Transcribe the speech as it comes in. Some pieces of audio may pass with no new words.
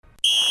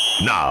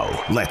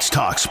Now, let's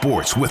talk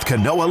sports with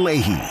Kanoa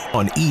Leahey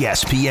on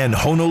ESPN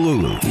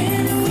Honolulu.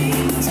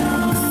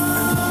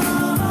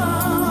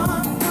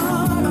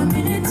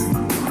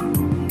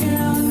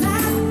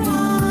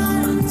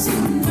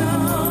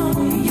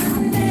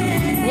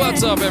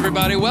 What's up,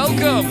 everybody?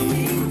 Welcome.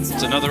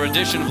 It's another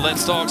edition of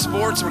Let's Talk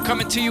Sports. We're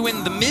coming to you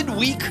in the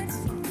midweek,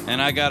 and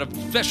I got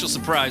a special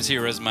surprise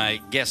here as my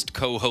guest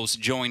co-host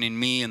joining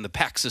me in the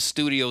Paxa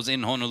Studios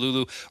in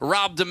Honolulu.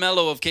 Rob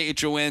DeMello of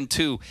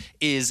KHON2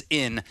 is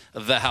in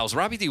the house.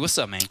 Robbie D, what's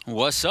up, man?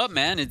 What's up,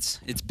 man? It's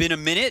been a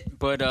minute,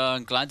 but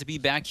glad to be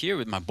back here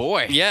with my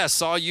boy. Yeah,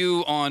 saw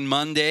you on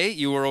Monday.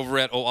 You were over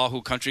at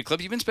Oahu Country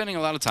Club. You've been spending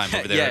a lot of time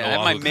over there yeah, at Oahu I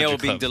have my Country mail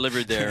Club. being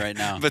delivered there right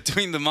now.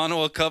 Between the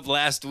Manoa Cup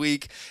last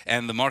week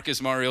and the Marcus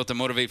Mariota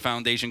Motivate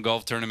Foundation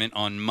Golf Tournament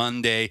on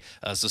Monday.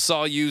 So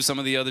saw you, some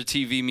of the other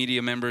TV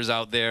media members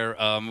out there.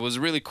 It was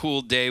a really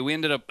cool day. We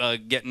ended up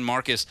getting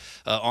Marcus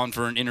on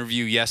for an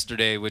interview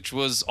yesterday, which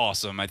was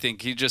awesome. I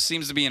think he just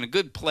seems to be in a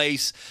good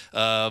place.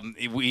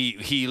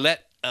 He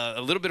let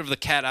a little bit of the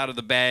cat out of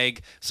the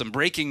bag, some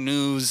breaking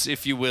news,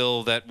 if you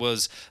will, that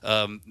was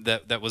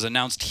that was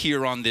announced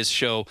here on this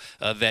show,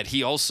 that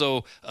he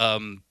also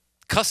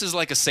cusses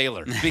like a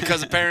sailor,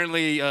 because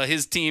apparently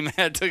his team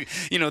had to,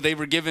 they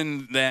were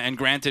given and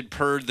granted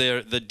per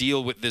the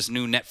deal with this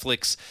new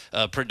Netflix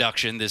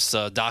production, this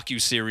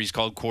docu-series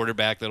called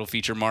Quarterback that'll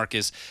feature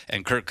Marcus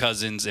and Kirk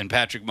Cousins and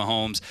Patrick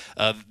Mahomes.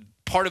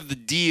 Part of the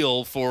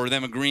deal for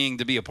them agreeing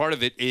to be a part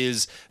of it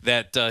is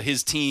that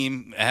his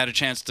team had a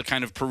chance to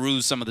kind of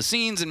peruse some of the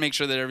scenes and make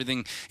sure that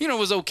everything,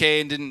 was okay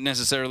and didn't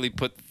necessarily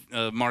put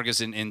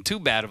Marcus in too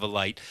bad of a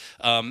light.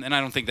 And I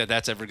don't think that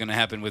that's ever going to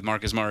happen with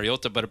Marcus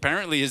Mariota. But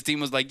apparently his team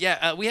was like,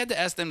 we had to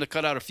ask them to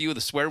cut out a few of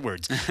the swear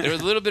words. There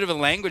was a little bit of a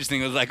language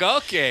thing. It was like,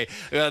 okay,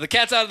 the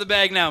cat's out of the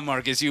bag now,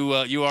 Marcus. You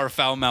are a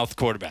foul-mouthed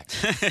quarterback.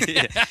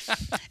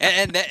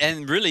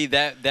 and really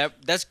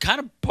that's kind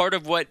of part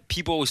of what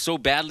people so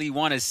badly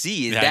want to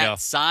see is that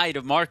side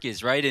of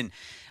Marcus, right? And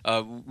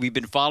we've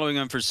been following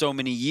him for so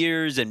many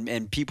years,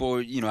 and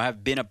people,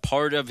 have been a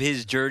part of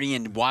his journey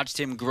and watched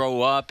him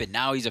grow up, and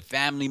now he's a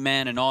family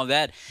man and all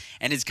that.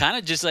 And it's kind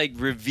of just like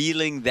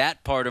revealing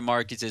that part of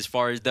Marcus as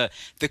far as the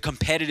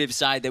competitive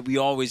side that we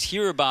always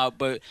hear about,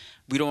 but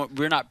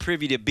we're not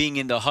privy to being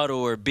in the huddle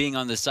or being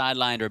on the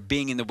sideline or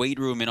being in the weight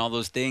room and all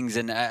those things.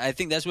 And I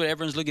think that's what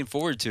everyone's looking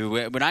forward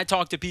to. When I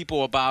talk to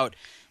people about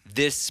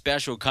this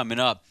special coming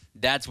up,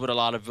 that's what a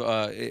lot of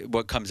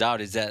what comes out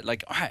is that,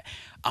 like, all right,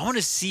 I want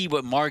to see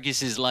what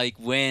Marcus is like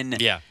when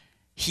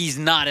he's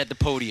not at the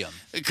podium.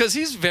 Because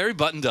he's very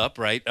buttoned up,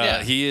 right?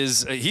 Yeah.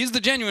 He's the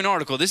genuine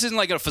article. This isn't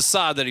like a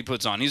facade that he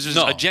puts on. He's just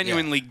a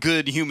genuinely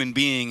good human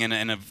being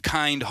and a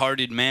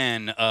kind-hearted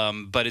man.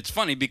 But it's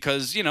funny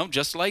because,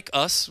 just like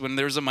us, when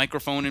there's a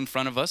microphone in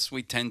front of us,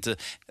 we tend to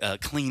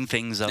clean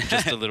things up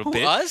just a little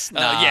bit. Us?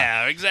 Nah.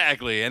 Yeah,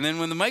 exactly. And then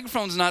when the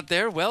microphone's not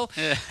there, well,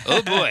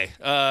 oh boy,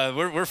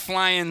 we're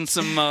flying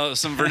some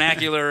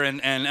vernacular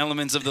and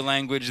elements of the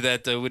language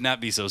that would not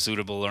be so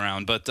suitable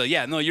around. But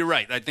no, you're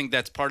right. I think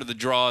that's part of the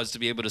draw is to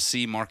be able to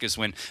see Marcus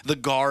when the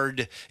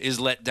guard is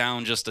let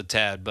down just a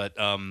tad. But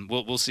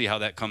we'll see how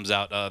that comes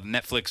out.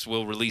 Netflix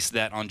will release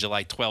that on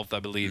July 12th, I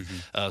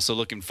believe. So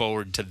looking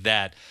forward to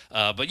that.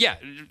 But yeah,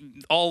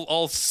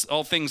 all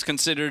things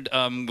considered,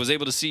 was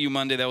able to see you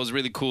Monday. That was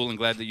really cool, and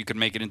glad that you could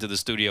make it into the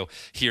studio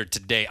here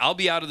today. I'll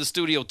be out of the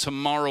studio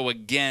tomorrow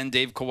again.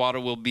 Dave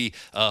Kawada will be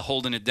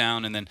holding it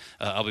down, and then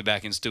I'll be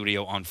back in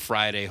studio on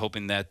Friday,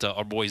 hoping that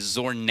our boy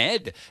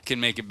Zorned can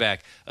make it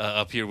back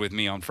up here with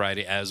me on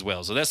Friday as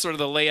well. So that's sort of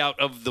the layout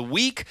of the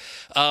week.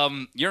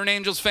 You're an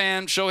Angels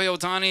fan. Shohei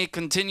Otani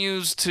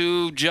continues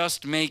to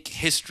just make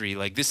history.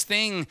 Like, this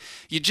thing,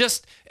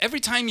 every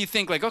time you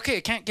think, like, okay,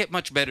 it can't get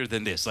much better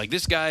than this. Like,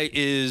 this guy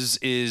is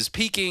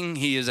peaking.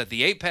 He is at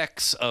the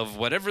apex of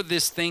whatever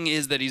this thing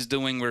is that he's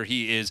doing, where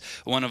he is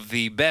one of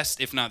the best,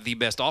 if not the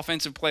best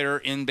offensive player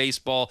in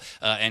baseball,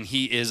 and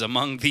he is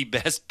among the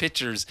best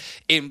pitchers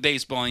in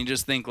baseball. And you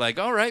just think, like,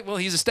 all right, well,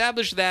 he's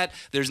established that.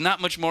 There's not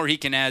much more he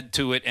can add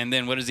to it. And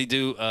then what does he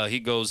do? He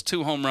goes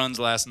 2 home runs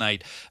last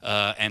night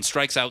and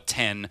strikes out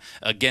 10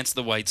 against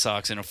the White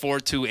Sox in a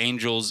 4-2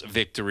 Angels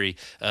victory.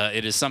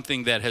 It is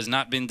something that has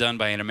not been done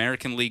by an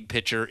American League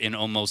pitcher in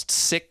almost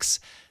 6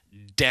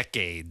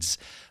 decades.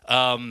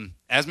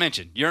 As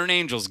mentioned, you're an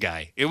Angels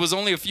guy. It was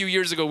only a few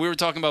years ago we were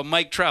talking about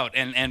Mike Trout,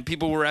 and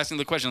people were asking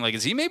the question, like,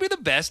 is he maybe the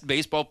best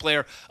baseball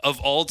player of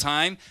all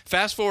time?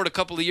 Fast forward a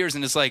couple of years,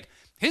 and it's like,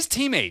 his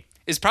teammate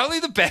is probably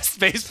the best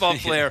baseball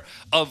player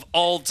of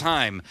all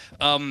time.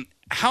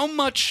 How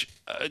much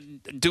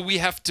do we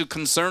have to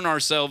concern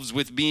ourselves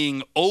with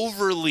being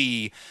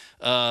overly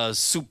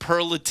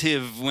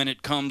superlative when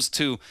it comes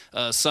to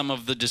some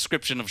of the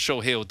description of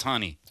Shohei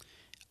Otani?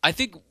 I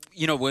think,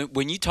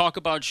 when you talk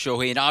about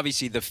Shohei, and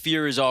obviously the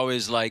fear is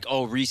always like,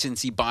 oh,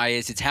 recency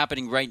bias, it's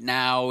happening right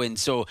now. And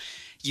so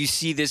you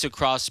see this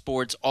across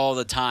sports all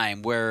the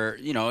time where,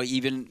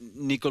 even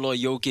Nikola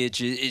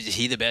Jokic, is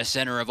he the best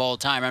center of all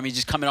time? I mean,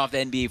 just coming off the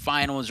NBA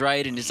Finals,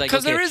 right? And it's like,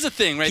 because there is a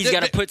thing, right? He's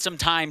got to put some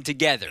time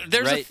together,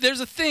 right? There's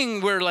a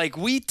thing where, like,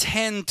 we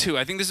tend to,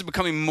 I think this is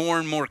becoming more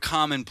and more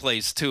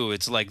commonplace, too.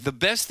 It's like, the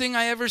best thing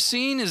I ever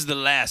seen is the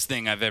last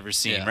thing I've ever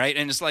seen, right?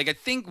 And it's like, I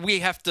think we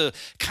have to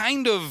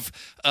kind of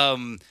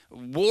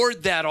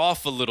ward that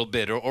off a little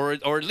bit, or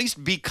at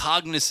least be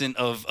cognizant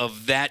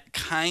of that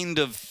kind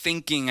of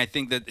thinking. I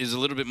think that is a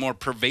little bit more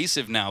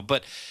pervasive now,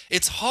 but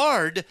it's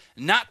hard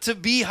not to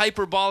be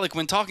hyperbolic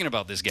when talking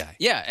about this guy.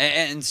 Yeah,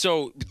 and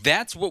so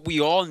that's what we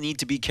all need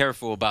to be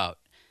careful about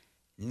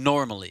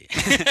normally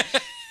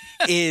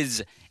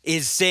is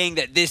saying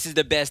that this is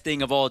the best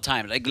thing of all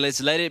time. Like,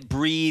 let's let it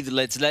breathe.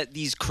 Let's let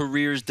these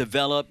careers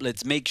develop.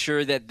 Let's make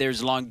sure that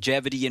there's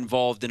longevity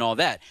involved and all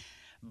that.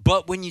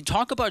 But when you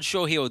talk about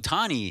Shohei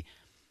Otani,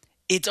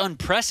 it's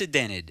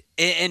unprecedented.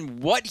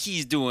 And what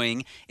he's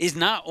doing is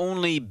not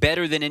only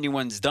better than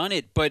anyone's done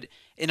it, but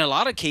in a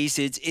lot of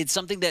cases, it's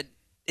something that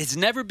it's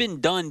never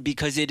been done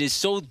because it is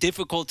so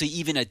difficult to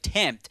even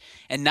attempt.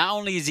 And not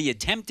only is he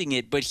attempting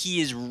it, but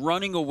he is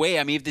running away.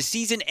 I mean, if the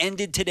season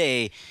ended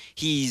today,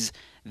 he's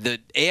the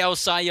AL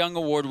Cy Young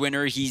Award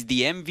winner. He's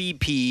the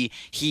MVP.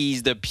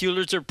 He's the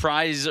Pulitzer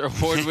Prize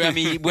Award. I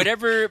mean,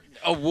 whatever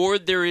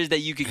award there is that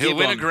you could give him.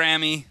 He'll win a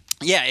Grammy.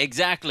 Yeah,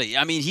 exactly.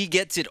 I mean, he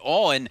gets it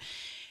all.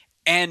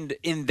 And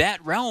in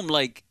that realm,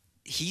 like,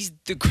 he's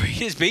the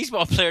greatest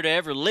baseball player to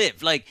ever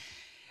live. Like,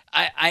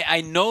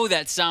 I know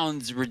that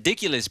sounds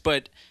ridiculous,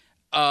 but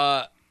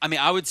I mean,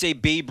 I would say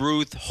Babe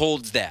Ruth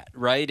holds that,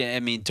 right? I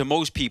mean, to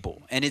most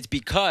people. And it's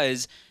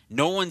because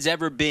no one's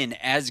ever been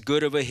as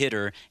good of a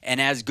hitter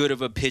and as good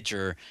of a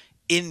pitcher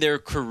in their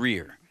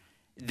career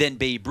than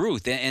Babe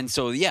Ruth. And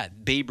so, yeah,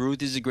 Babe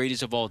Ruth is the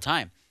greatest of all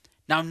time.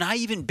 Now, not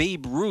even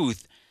Babe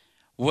Ruth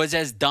was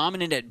as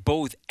dominant at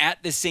both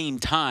at the same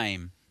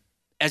time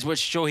as what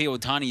Shohei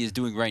Otani is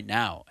doing right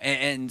now.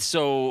 And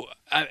so,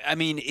 I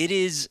mean,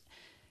 it's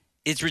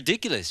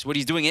ridiculous what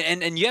he's doing.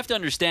 And you have to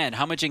understand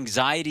how much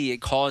anxiety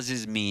it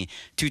causes me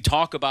to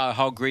talk about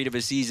how great of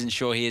a season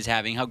Shohei is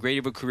having, how great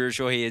of a career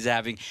Shohei is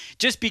having,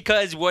 just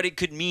because what it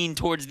could mean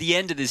towards the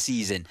end of the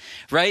season,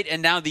 right?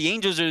 And now the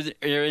Angels are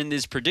in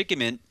this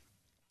predicament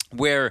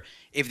where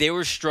if they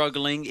were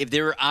struggling, if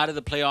they were out of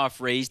the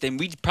playoff race, then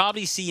we'd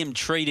probably see him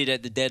traded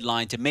at the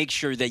deadline to make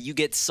sure that you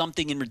get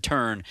something in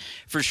return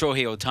for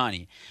Shohei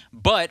Otani.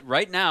 But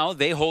right now,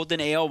 they hold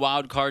an AL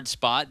wildcard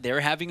spot.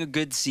 They're having a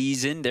good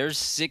season. They're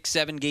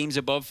 6-7 games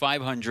above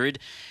 500.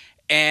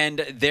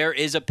 And there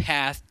is a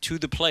path to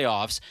the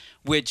playoffs,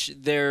 which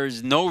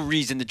there's no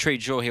reason to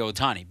trade Shohei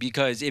Otani.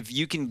 Because if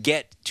you can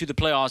get to the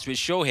playoffs with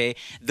Shohei,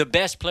 the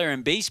best player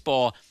in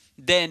baseball,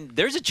 then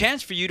there's a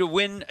chance for you to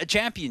win a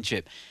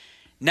championship.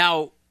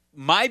 Now,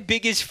 my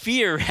biggest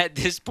fear at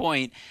this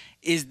point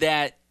is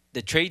that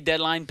the trade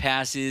deadline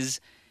passes,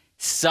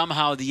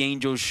 somehow the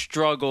Angels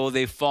struggle,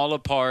 they fall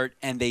apart,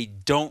 and they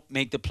don't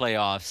make the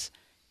playoffs,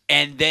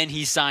 and then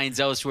he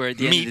signs elsewhere at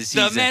the end of the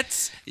season.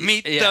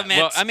 Meet the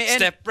Mets. Well, I mean,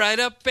 step right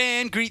up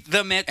and greet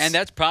the Mets. And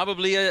that's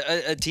probably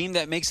a team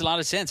that makes a lot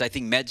of sense. I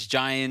think Mets,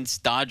 Giants,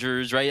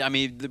 Dodgers, right? I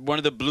mean, one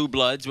of the blue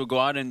bloods will go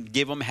out and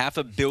give them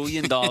 $500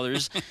 million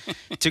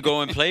to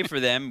go and play for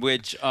them,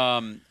 which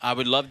I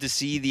would love to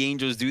see the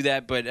Angels do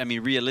that. But, I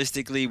mean,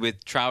 realistically,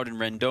 with Trout and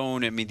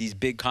Rendon, I mean, these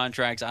big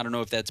contracts, I don't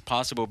know if that's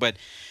possible. But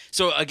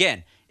so,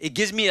 again, it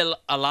gives me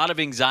a lot of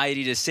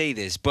anxiety to say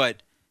this,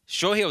 but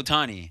Shohei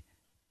Otani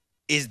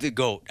is the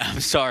GOAT. I'm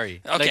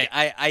sorry. Okay.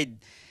 Like,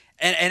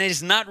 and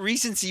it's not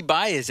recency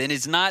bias, and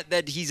it's not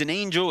that he's an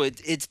angel.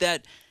 It's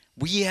that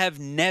we have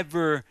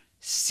never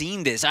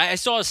seen this. I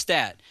saw a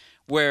stat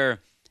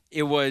where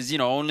it was,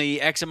 only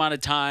X amount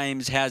of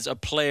times has a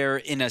player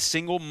in a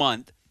single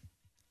month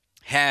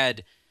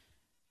had,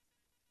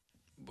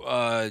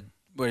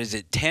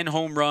 10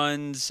 home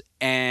runs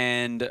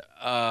and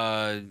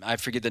I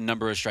forget the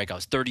number of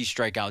strikeouts, 30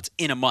 strikeouts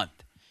in a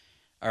month.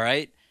 All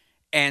right?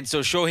 And so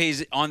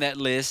Shohei's on that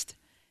list.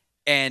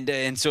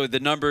 And so the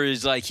number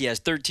is like he has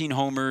 13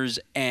 homers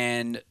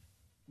and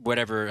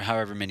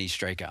however many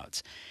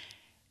strikeouts.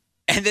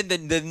 And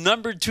then the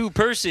number 2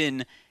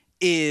 person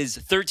is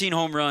 13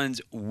 home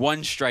runs,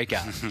 1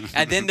 strikeout.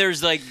 And then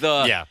there's like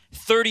the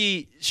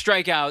 30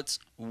 strikeouts,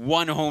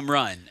 1 home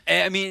run.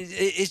 I mean,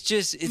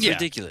 it's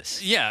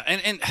ridiculous. Yeah,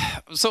 and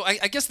so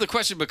I guess the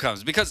question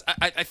becomes, because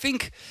I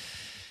think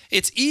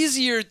it's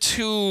easier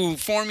to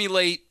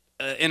formulate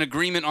an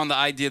agreement on the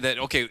idea that,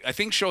 okay, I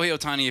think Shohei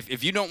Otani,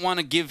 if you don't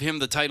want to give him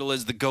the title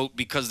as the GOAT,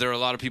 because there are a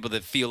lot of people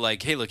that feel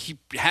like, hey, look, he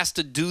has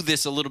to do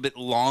this a little bit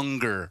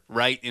longer,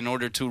 right, in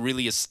order to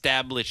really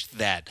establish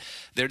that.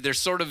 There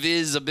sort of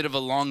is a bit of a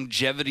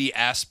longevity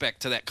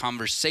aspect to that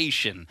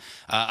conversation.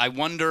 I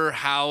wonder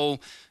how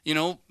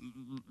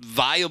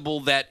viable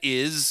that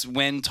is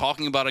when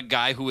talking about a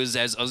guy who is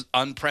as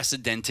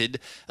unprecedented,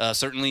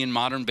 certainly in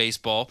modern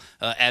baseball,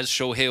 as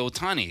Shohei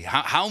Otani.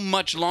 How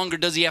much longer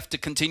does he have to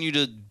continue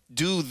to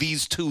do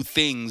these two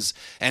things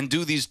and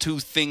do these two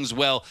things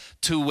well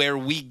to where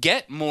we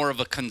get more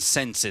of a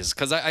consensus?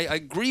 Because I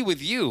agree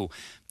with you.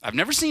 I've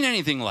never seen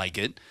anything like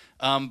it.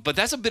 But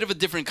that's a bit of a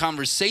different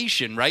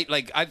conversation, right?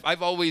 Like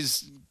I've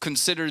always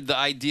considered the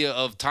idea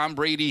of Tom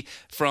Brady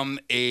from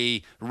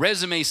a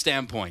resume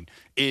standpoint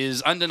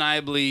is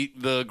undeniably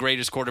the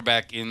greatest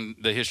quarterback in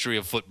the history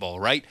of football,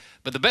 right?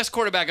 But the best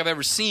quarterback I've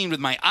ever seen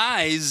with my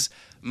eyes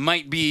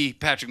might be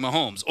Patrick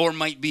Mahomes or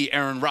might be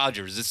Aaron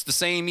Rodgers. It's the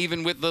same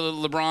even with the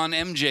LeBron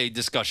MJ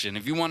discussion.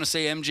 If you want to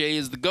say MJ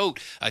is the GOAT,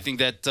 I think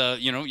that,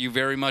 you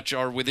very much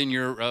are within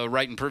your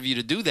right and purview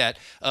to do that.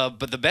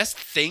 But the best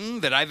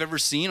thing that I've ever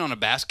seen on a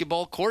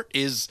basketball court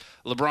is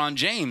LeBron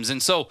James.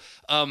 And so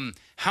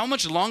how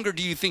much longer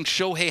do you think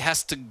Shohei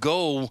has to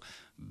go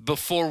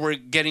before we're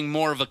getting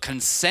more of a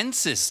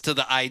consensus to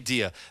the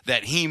idea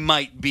that he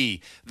might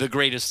be the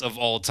greatest of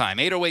all time?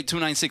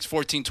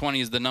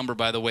 808-296-1420 is the number,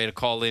 by the way, to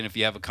call in if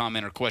you have a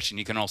comment or question.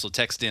 You can also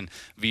text in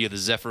via the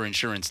Zephyr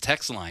Insurance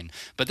text line.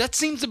 But that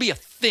seems to be a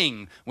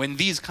thing when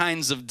these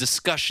kinds of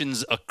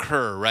discussions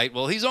occur, right?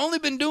 Well, he's only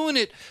been doing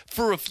it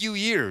for a few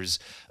years.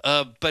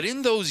 But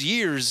in those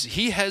years,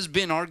 he has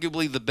been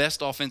arguably the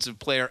best offensive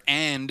player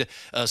and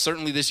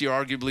certainly this year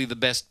arguably the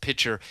best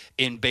pitcher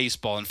in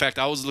baseball. In fact,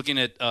 I was looking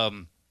at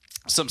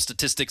some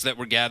statistics that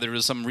were gathered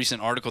with some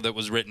recent article that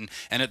was written.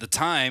 And at the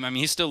time,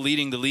 he's still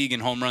leading the league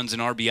in home runs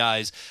and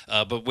RBIs.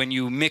 But when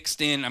you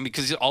mixed in,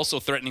 because he's also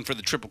threatening for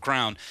the Triple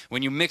Crown,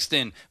 when you mixed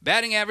in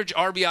batting average,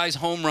 RBIs,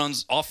 home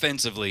runs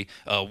offensively,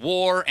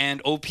 WAR,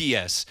 and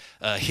OPS,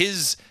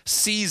 his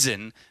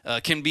season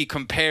can be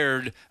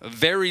compared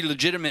very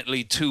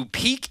legitimately to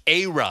peak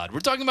A-Rod.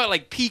 We're talking about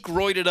like peak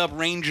roided up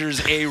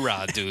Rangers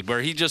A-Rod, dude,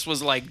 where he just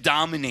was like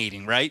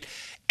dominating, right?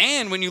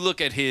 And when you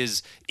look at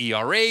his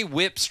ERA,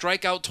 whip,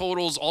 strikeout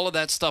totals, all of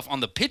that stuff on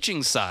the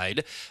pitching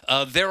side,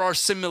 there are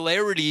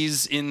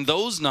similarities in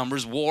those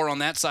numbers, WAR on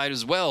that side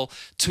as well,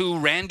 to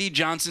Randy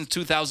Johnson's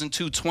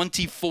 2002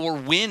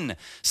 24-win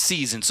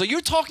season. So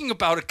you're talking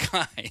about a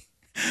guy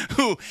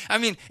who,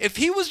 if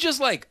he was just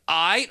like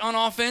aight on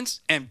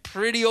offense and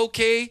pretty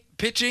okay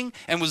pitching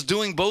and was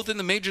doing both in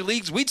the major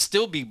leagues, we'd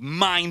still be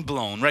mind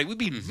blown, right? We'd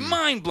be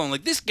mind blown.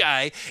 Like, this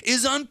guy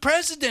is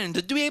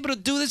unprecedented. To be able to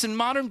do this in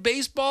modern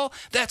baseball,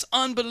 that's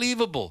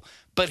unbelievable.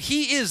 But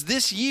he is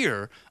this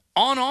year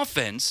on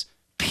offense,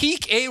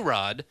 peak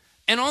A-Rod,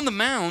 and on the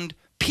mound,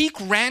 peak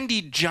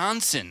Randy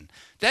Johnson.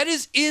 That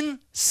is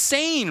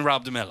insane,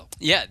 Rob DeMello.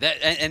 Yeah,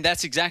 and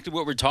that's exactly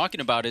what we're talking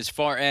about as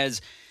far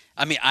as,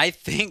 I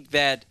think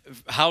that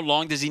how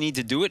long does he need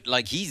to do it?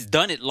 Like, he's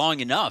done it long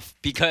enough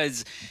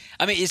because,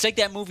 it's like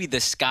that movie The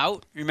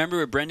Scout. Remember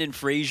with Brendan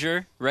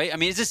Fraser, right?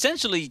 It's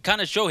essentially kind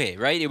of Shohei,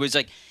 right? It was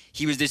like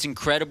he was this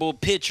incredible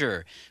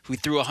pitcher who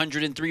threw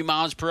 103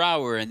 miles per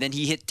hour, and then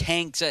he hit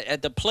tanks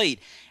at the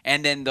plate.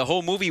 And then the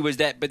whole movie was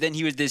that, but then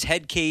he was this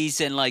head case,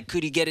 and like,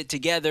 could he get it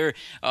together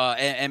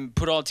and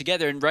put all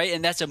together? And right,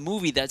 and that's a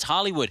movie, that's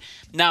Hollywood.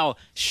 Now,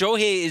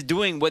 Shohei is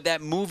doing what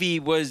that movie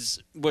was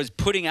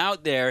putting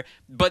out there,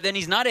 but then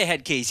he's not a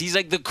head case. He's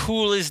like the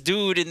coolest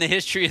dude in the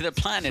history of the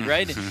planet,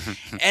 right?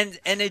 and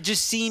it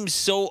just seems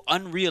so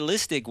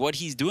unrealistic what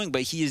he's doing,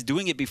 but he is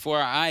doing it before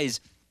our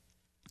eyes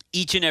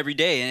each and every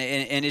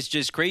day, and it's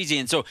just crazy.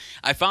 And so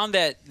I found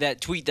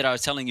that tweet that I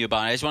was telling you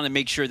about. I just want to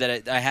make sure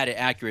that I had it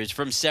accurate. It's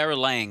from Sarah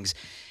Langs.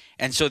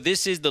 And so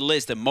this is the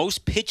list of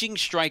most pitching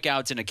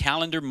strikeouts in a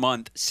calendar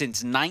month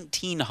since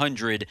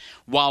 1900,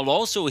 while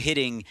also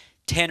hitting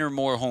 10 or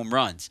more home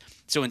runs.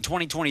 So in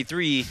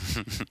 2023,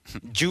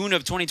 June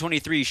of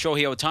 2023,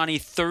 Shohei Otani,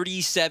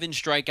 37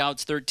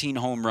 strikeouts, 13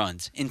 home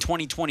runs. In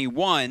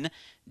 2021,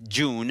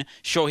 June,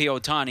 Shohei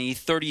Otani,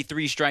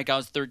 33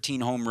 strikeouts,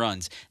 13 home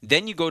runs.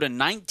 Then you go to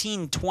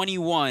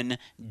 1921,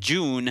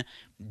 June,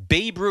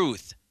 Babe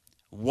Ruth,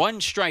 1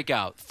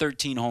 strikeout,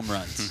 13 home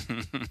runs.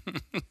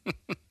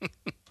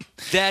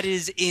 That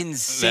is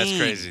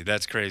insane.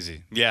 That's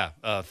crazy. Yeah.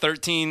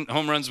 13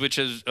 home runs, which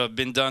has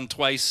been done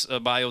twice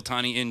by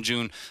Otani in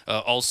June,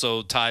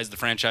 also ties the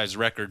franchise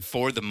record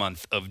for the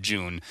month of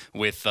June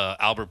with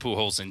Albert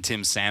Pujols and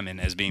Tim Salmon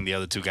as being the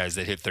other two guys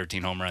that hit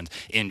 13 home runs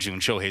in June.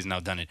 Shohei's now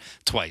done it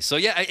twice. So,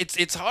 yeah,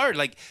 it's hard.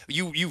 Like,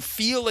 you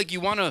feel like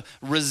you want to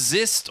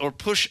resist or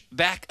push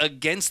back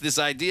against this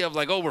idea of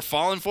like, oh, we're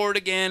falling for it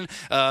again.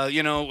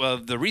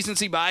 The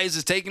recency bias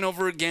is taking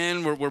over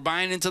again. We're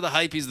buying into the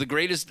hype. He's the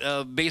greatest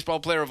baseball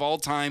player of all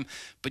time.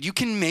 But you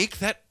can make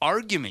that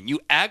argument.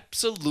 You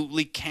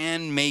absolutely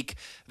can make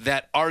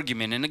that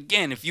argument. And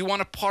again, if you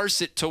want to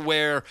parse it to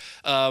where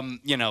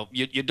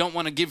you don't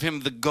want to give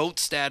him the GOAT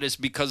status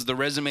because the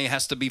resume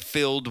has to be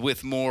filled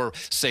with more,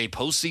 say,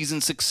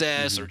 postseason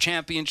success or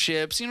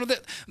championships,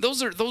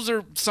 those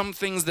are some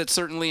things that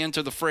certainly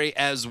enter the fray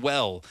as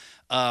well.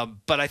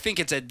 But I think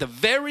it's at the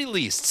very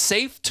least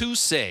safe to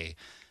say,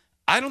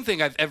 I don't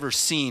think I've ever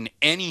seen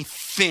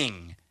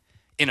anything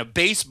in a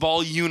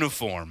baseball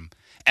uniform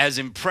as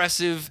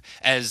impressive,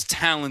 as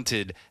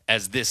talented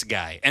as this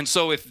guy. And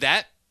so if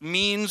that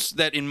means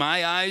that in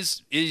my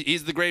eyes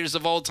he's the greatest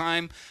of all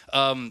time,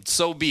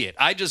 so be it.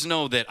 I just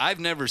know that I've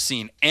never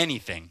seen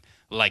anything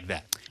like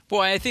that.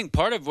 Well, I think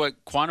part of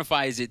what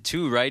quantifies it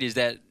too, right, is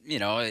that, you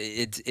know,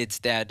 it's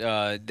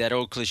that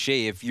old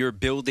cliche. If you're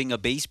building a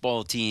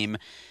baseball team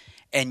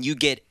and you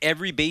get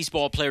every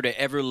baseball player to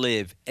ever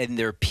live in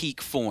their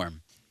peak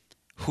form,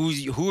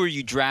 who are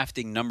you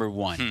drafting number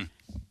one?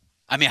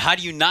 I mean, how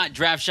do you not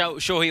draft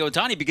Shohei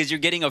Otani? Because you're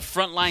getting a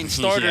frontline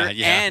starter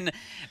and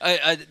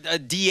a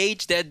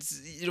DH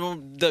that's, you know,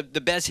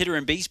 the best hitter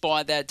in baseball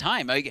at that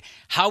time. Like,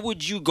 how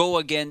would you go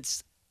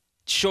against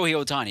Shohei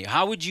Otani?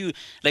 How would you,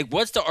 like,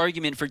 what's the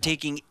argument for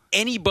taking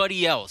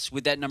anybody else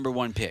with that number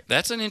one pick?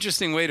 That's an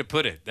interesting way to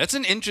put it. That's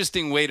an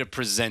interesting way to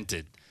present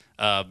it,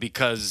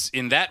 because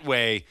in that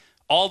way,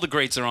 all the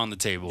greats are on the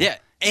table. Yeah,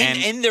 and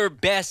in their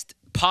best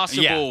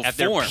possible at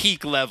form. Their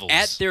peak levels.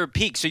 At their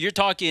peak. So you're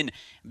talking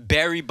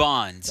Barry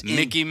Bonds,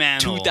 Mickey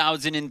Mantle,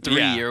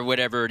 2003 or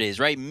whatever it is,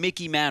 right?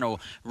 Mickey Mantle,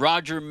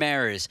 Roger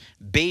Maris,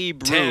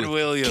 Babe Ted Ruth,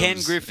 Williams, Ken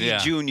Griffey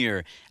Jr.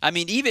 I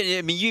mean, you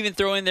even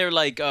throw in there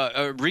like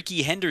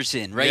Ricky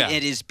Henderson, right?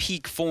 At his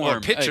peak form. Or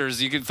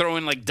pitchers, you could throw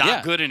in like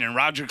Doc Gooden and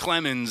Roger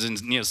Clemens and,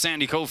 you know,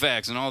 Sandy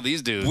Koufax and all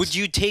these dudes. Would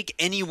you take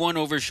anyone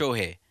over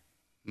Shohei?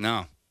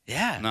 No.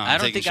 Yeah, no, I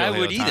don't think Shohei I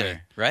would Otani.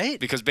 either, right?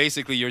 Because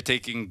basically you're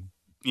taking,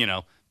 you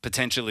know,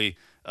 potentially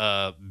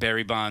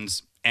Barry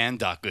Bonds and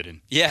Doc Gooden.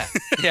 Yeah.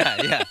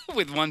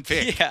 With one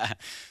pick. Yeah.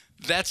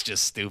 That's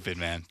just stupid,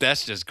 man.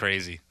 That's just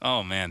crazy.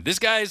 Oh, man. This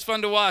guy is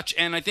fun to watch,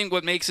 and I think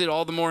what makes it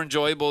all the more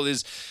enjoyable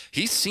is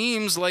he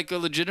seems like a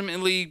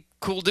legitimately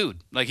cool dude.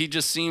 Like, he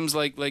just seems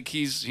like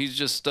he's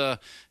just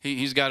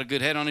he's got a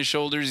good head on his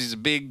shoulders. He's a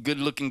big,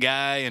 good-looking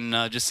guy,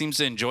 and just seems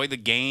to enjoy the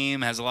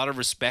game, has a lot of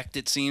respect,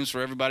 it seems,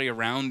 for everybody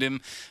around him.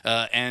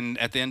 And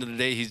at the end of the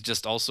day, he's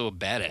just also a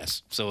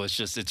badass. So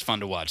it's fun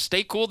to watch.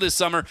 Stay cool this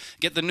summer.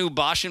 Get the new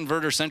Bosch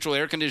Inverter central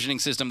air conditioning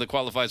system that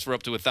qualifies for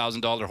up to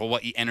 $1,000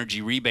 Hawaii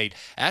Energy rebate.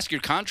 Ask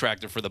your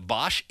contractor for the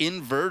Bosch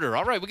Inverter.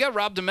 All right, we got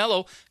Rob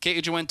DeMello,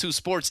 KHON2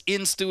 Sports,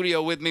 in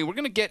studio with me. We're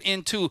going to get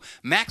into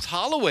Max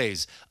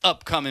Halloway's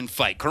upcoming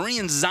fight.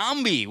 Korean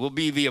Zombie will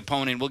be the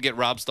opponent. We'll get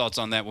Rob's thoughts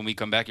on that when we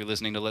come back. You're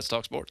listening to Let's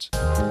Talk Sports.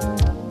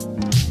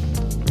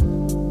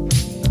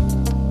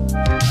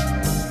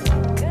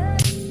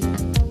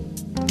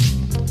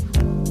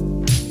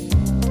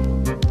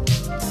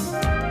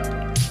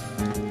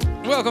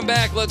 Welcome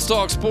back. Let's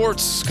talk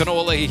sports.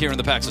 Kanoa Leahey here in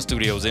the Paxa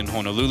Studios in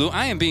Honolulu.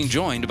 I am being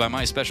joined by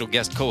my special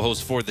guest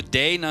co-host for the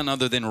day, none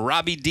other than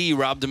Robbie D,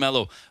 Rob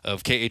DeMello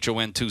of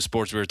KHON2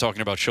 Sports. We were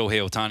talking about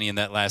Shohei Otani in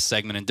that last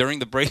segment, and during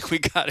the break we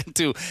got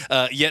into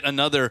yet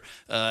another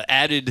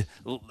added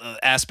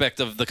aspect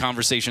of the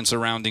conversation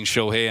surrounding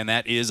Shohei, and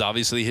that is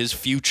obviously his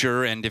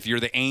future. And if you're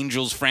the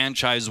Angels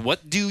franchise,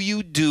 what do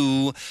you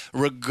do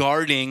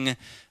regarding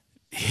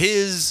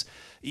his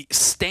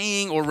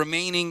staying or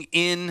remaining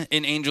in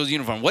an Angels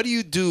uniform? What do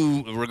you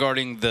do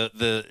regarding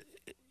the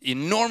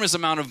enormous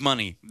amount of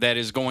money that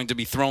is going to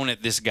be thrown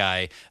at this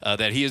guy,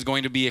 that he is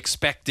going to be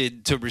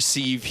expected to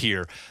receive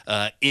here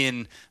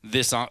in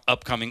this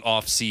upcoming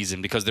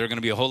offseason? Because there are going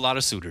to be a whole lot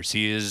of suitors.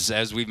 He is,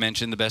 as we've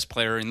mentioned, the best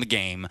player in the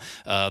game,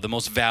 the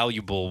most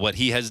valuable. What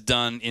he has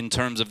done in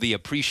terms of the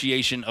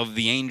appreciation of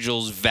the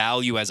Angels'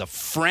 value as a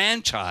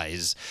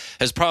franchise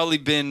has probably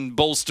been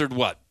bolstered,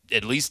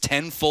 at least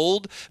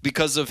tenfold,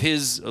 because of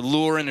his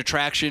lure and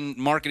attraction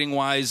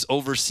marketing-wise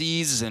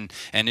overseas and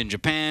in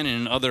Japan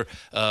and in other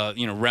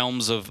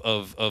realms of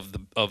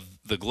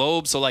the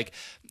globe. So like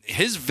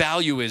his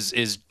value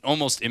is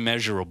almost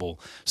immeasurable.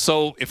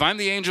 So if I'm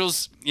the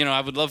Angels,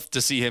 I would love to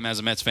see him as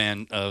a Mets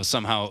fan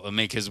somehow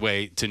make his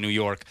way to New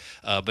York.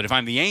 But if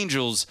I'm the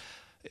Angels,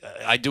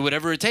 I do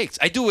whatever it takes.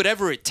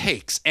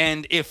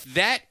 And if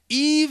that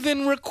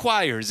even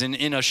requires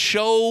in a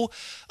show,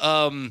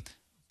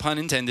 pun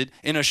intended,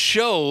 in a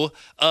show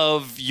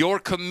of your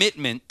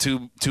commitment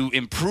to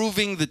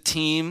improving the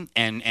team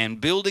and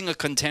building a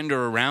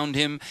contender around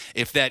him,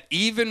 if that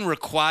even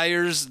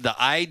requires the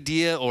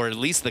idea or at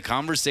least the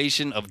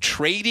conversation of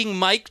trading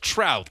Mike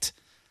Trout,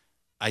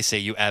 I say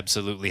you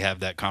absolutely have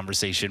that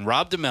conversation.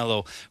 Rob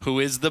DeMello, who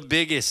is the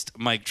biggest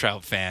Mike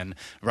Trout fan,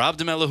 Rob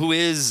DeMello, who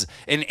is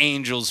an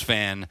Angels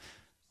fan,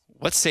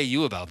 what say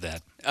you about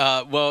that?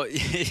 Well,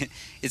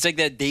 it's like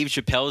that Dave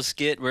Chappelle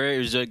skit where it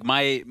was like,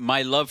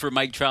 my love for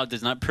Mike Trout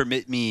does not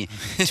permit me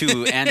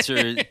to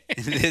answer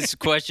this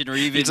question or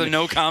even it's a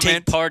no comment.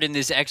 Take part in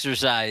this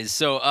exercise.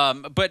 So,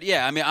 but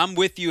yeah, I mean, I'm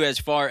with you as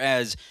far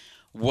as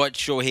what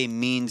Shohei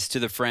means to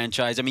the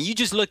franchise. I mean, you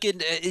just look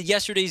at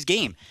yesterday's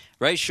game,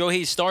 right?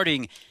 Shohei's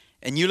starting,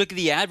 and you look at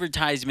the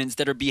advertisements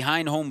that are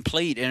behind home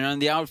plate and on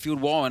the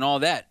outfield wall and all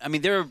that. I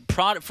mean, there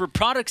are for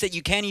products that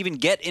you can't even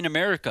get in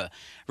America,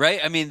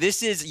 right? I mean,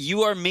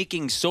 you are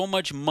making so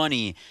much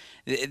money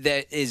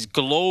that is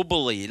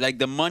globally, like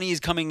the money is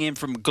coming in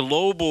from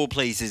global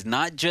places,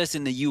 not just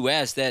in the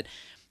U.S., that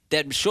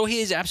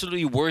Shohei is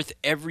absolutely worth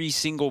every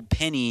single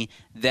penny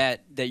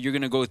that you're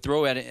going to go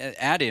throw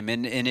at him.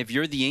 And if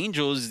you're the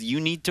Angels, you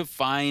need to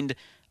find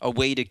a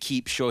way to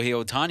keep Shohei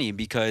Otani,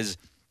 because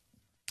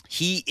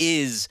he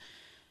is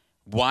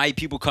why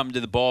people come to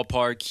the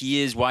ballpark.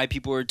 He is why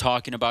people are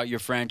talking about your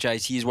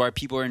franchise. He is why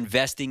people are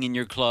investing in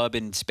your club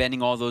and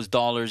spending all those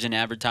dollars in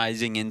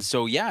advertising. And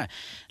so, yeah,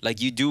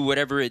 like, you do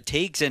whatever it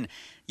takes. And,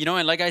 you know,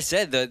 and like I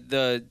said,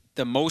 the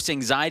most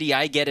anxiety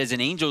I get as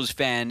an Angels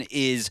fan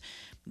is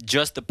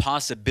just the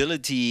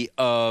possibility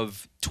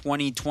of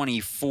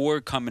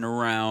 2024 coming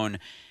around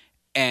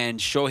and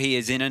Shohei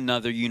is in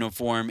another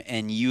uniform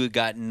and you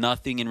got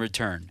nothing in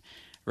return,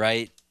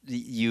 right?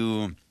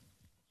 You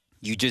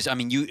just, I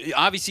mean, you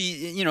obviously,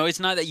 you know, it's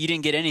not that you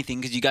didn't get anything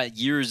because you got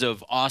years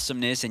of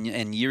awesomeness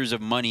and years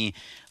of money.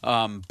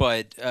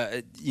 But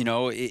you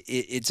know,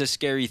 it's a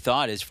scary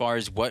thought as far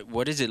as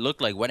what does it look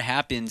like? What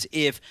happens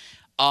if,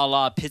 a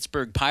la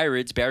Pittsburgh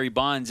Pirates, Barry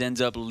Bonds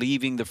ends up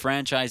leaving the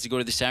franchise to go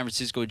to the San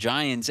Francisco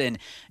Giants, and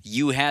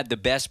you had the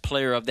best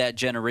player of that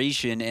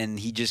generation and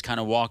he just kind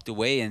of walked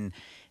away and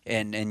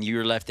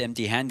you're left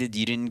empty-handed.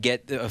 You didn't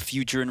get a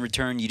future in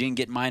return. You didn't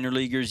get minor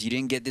leaguers. You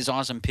didn't get this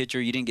awesome pitcher.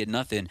 You didn't get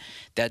nothing.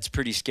 That's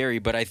pretty scary.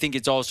 But I think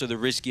it's also the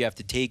risk you have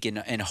to take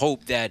and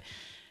hope that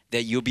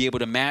you'll be able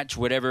to match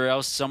whatever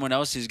else someone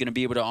else is going to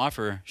be able to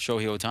offer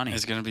Shohei Otani.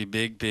 It's going to be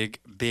big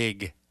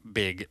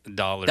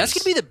dollars. That's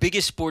going to be the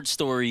biggest sports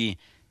story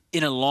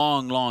in a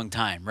long, long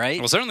time, right?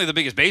 Well, certainly the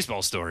biggest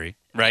baseball story,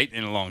 right,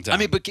 in a long time. I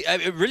mean, but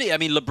really, I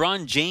mean,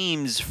 LeBron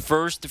James'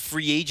 first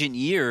free agent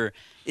year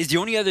is the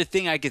only other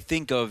thing I could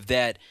think of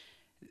that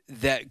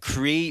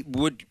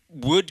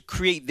would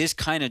create this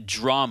kind of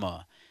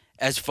drama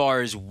as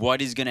far as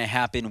what is going to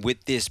happen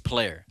with this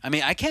player. I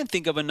mean, I can't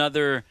think of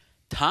another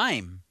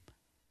time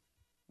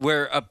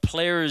where a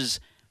player's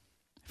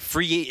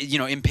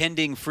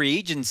impending free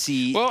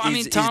agency. Well, I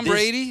mean, Tom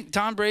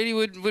Brady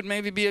would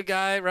maybe be a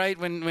guy, right?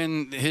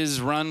 When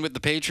his run with the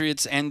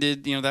Patriots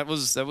ended, you know, that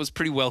was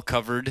pretty well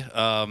covered.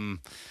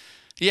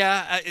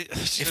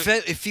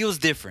 It feels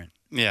different.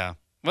 Yeah.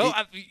 Well,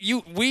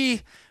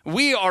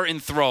 we are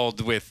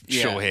enthralled with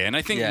Shohei, and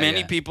I think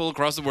many people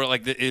across the world,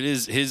 like, it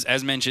is his,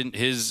 as mentioned,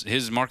 his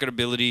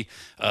marketability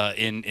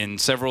in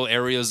several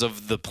areas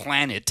of the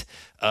planet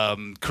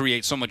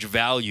create so much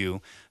value.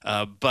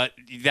 But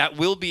that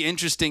will be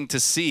interesting to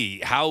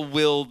see. How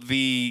will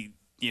the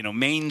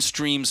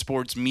mainstream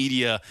sports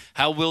media,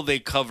 how will they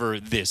cover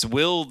this?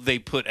 Will they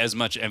put as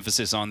much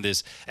emphasis on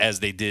this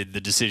as they did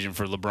the decision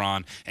for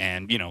LeBron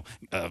and,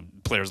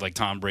 players like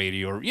Tom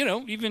Brady, or,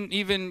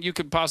 even you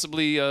could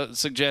possibly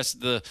suggest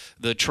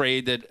the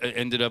trade that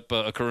ended up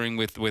occurring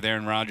with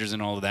Aaron Rodgers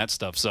and all of that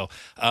stuff. So,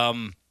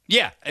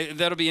 yeah,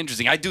 that'll be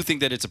interesting. I do think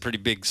that it's a pretty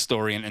big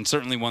story and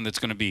certainly one that's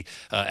going to be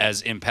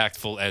as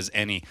impactful as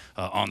any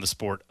on the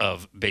sport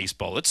of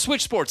baseball. Let's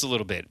switch sports a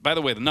little bit. By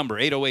the way, the number,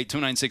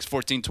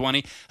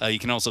 808-296-1420. You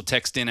can also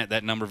text in at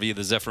that number via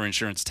the Zephyr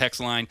Insurance text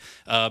line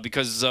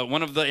because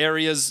one of the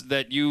areas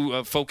that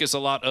you focus a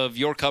lot of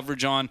your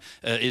coverage on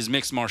is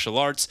mixed martial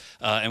arts.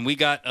 And we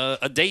got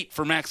a date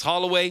for Max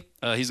Halloway.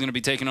 He's going to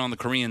be taking on the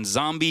Korean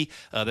Zombie.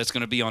 That's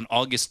going to be on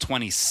August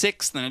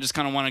 26th. And I just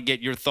kind of want to get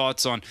your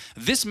thoughts on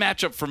this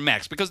matchup for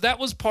Max, because that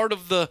was part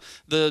of the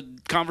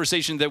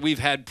conversation that we've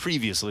had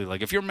previously.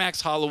 Like, if you're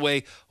Max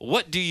Halloway,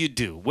 what do you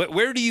do?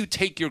 Where do you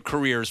take your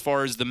career as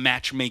far as the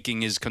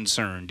matchmaking is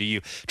concerned? Do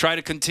you try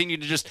to continue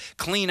to just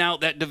clean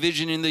out that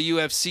division in the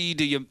UFC?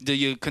 Do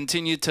you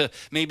continue to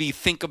maybe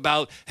think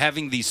about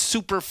having these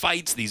super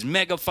fights, these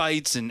mega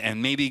fights,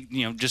 and maybe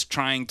just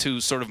trying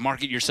to sort of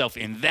market yourself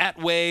in that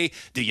way?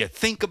 Do you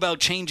think about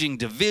changing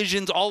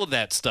divisions? All of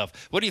that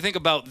stuff. What do you think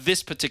about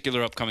this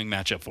particular upcoming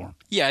matchup for him?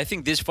 Yeah, I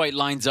think this fight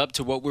lines up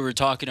to what we were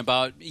talking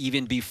about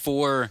even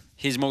before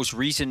his most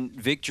recent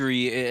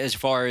victory, as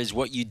far as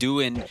what you do.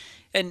 And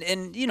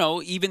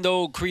even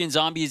though Korean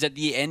Zombie is at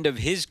the end of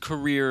his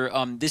career,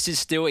 this is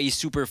still a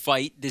super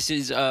fight. This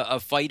is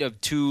a fight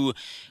of two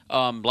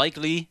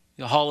likely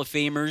Hall of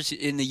Famers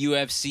in the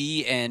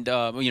UFC, and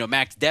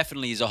Max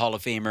definitely is a Hall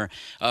of Famer.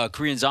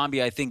 Korean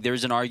Zombie, I think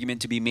there's an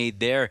argument to be made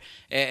there,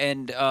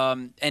 and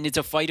it's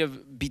a fight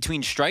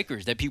between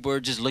strikers that people are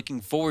just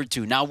looking forward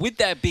to. Now, with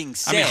that being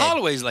said, I mean,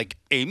 Holloway's like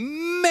a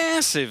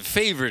massive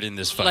favorite in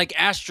this fight, like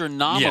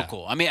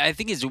astronomical. Yeah. I mean, I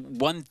think it's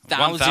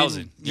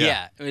 1,000.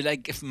 Yeah,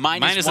 like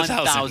minus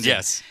 1,000.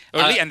 Yes,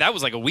 and that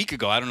was like a week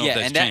ago. I don't know if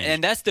that's changed.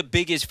 And that's the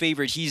biggest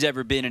favorite he's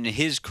ever been in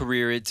his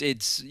career.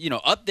 It's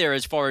up there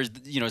as far as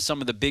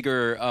some of the bigger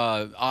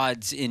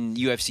odds in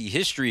UFC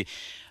history.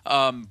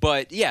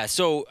 But yeah,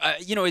 so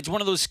it's one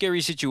of those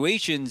scary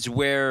situations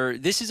where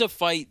this is a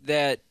fight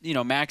that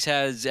Max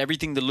has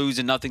everything to lose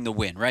and nothing to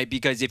win, right?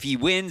 Because if he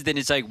wins, then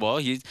it's like,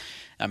 well,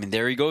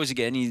 there he goes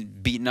again. He's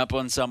beating up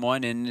on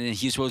someone, and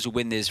he's supposed to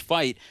win this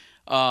fight.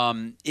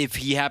 If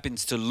he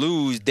happens to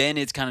lose, then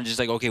it's kind of just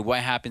like, okay,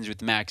 what happens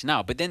with Max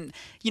now? But then,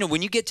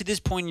 when you get to this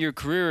point in your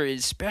career,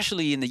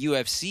 especially in the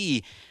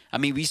UFC, I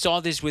mean, we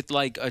saw this with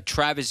like a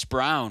Travis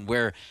Brown,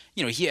 where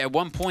he at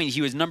one point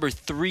he was number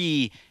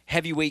 3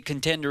 heavyweight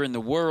contender in the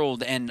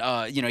world, and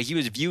he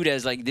was viewed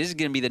as like, this is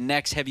going to be the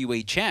next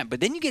heavyweight champ. But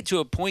then you get to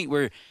a point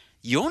where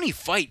you only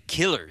fight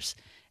killers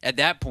at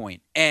that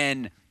point,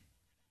 and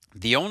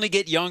they only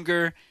get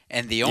younger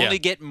and they only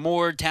get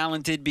more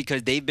talented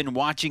because they've been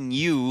watching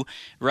you,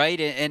 right?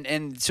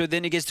 And so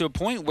then it gets to a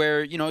point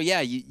where, you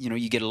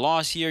get a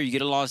loss here, you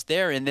get a loss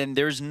there, and then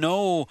there's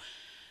no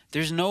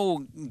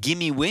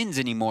gimme wins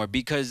anymore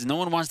because no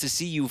one wants to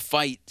see you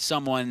fight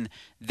someone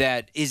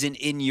that isn't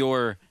in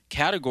your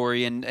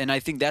category. And I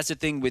think that's the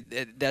thing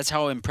that's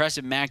how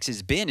impressive Max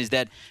has been, is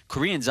that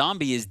Korean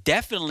Zombie is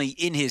definitely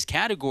in his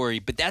category,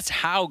 but that's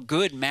how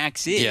good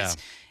Max is. Yeah.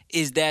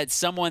 Is that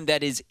someone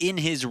that is in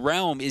his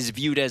realm is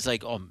viewed as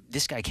like, oh,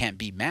 this guy can't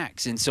beat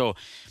Max. And so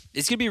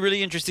it's going to be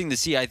really interesting to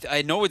see.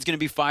 I know it's going to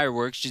be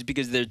fireworks just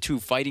because they're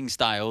two fighting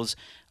styles.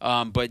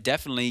 But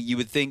definitely you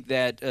would think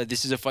that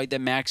this is a fight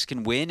that Max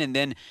can win. And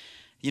then,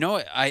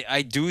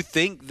 I do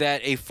think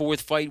that a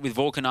fourth fight with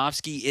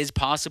Volkanovski is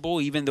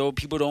possible, even though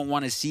people don't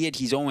want to see it.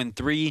 He's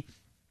 0-3.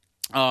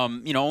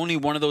 Only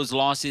one of those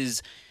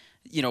losses,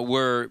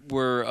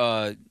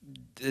 were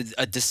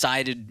a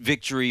decided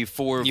victory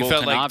for Volkanovski. You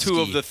felt like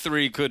two of the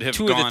three could have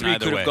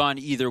gone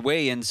either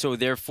way, and so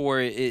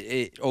therefore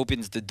it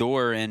opens the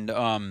door. And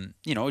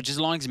just as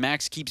long as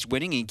Max keeps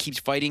winning and keeps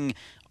fighting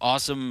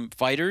awesome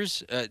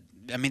fighters,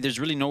 there's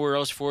really nowhere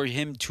else for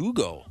him to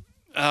go.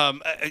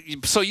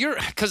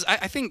 Because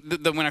I think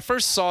that when I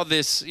first saw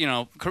this,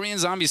 Korean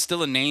Zombie is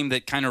still a name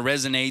that kind of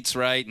resonates,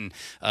 right? And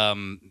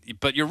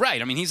but you're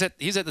right. I mean, he's at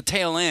the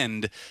tail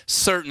end,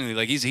 certainly.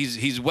 Like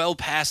he's well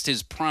past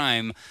his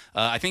prime.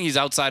 I think he's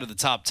outside of the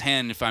top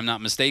 10, if I'm not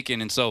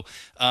mistaken. And so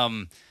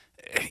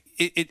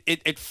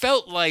it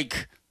felt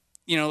like,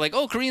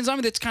 oh, Korean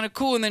Zombie, that's kind of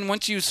cool. And then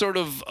once you sort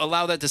of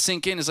allow that to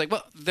sink in, it's like,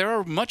 well, there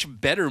are much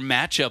better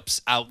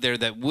matchups out there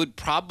that would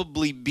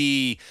probably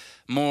be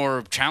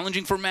more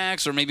challenging for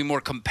Max, or maybe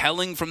more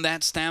compelling from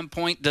that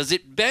standpoint. Does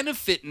it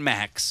benefit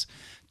Max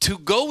to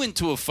go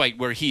into a fight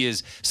where he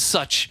is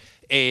such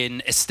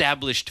an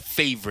established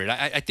favorite?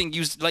 I think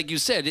like you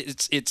said,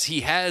 it's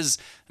he has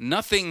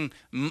nothing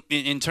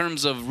in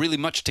terms of really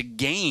much to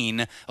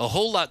gain, a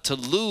whole lot to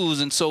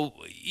lose, and so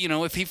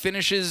if he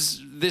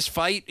finishes this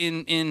fight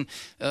in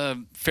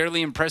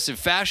fairly impressive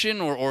fashion,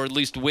 or at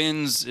least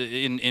wins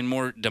in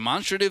more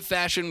demonstrative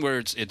fashion, where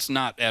it's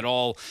not at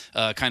all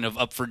kind of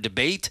up for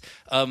debate,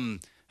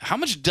 how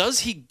much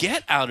does he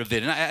get out of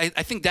it? And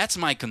I think that's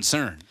my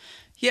concern.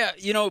 Yeah,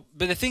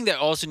 but the thing that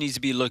also needs to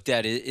be looked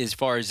at is, as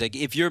far as like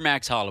if you're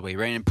Max Halloway,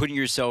 right, and putting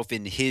yourself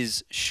in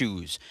his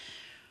shoes,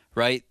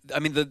 right? I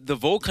mean, the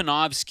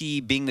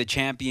Volkanovski being the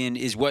champion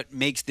is what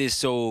makes this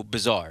so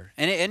bizarre,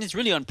 and it's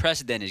really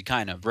unprecedented,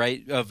 kind of,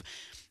 right?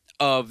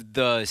 Of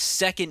the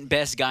second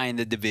best guy in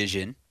the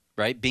division,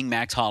 right, being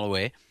Max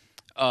Halloway,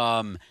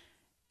 can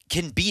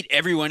beat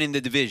everyone in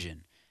the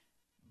division,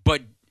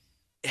 but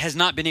has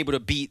not been able to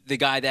beat the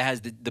guy that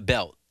has the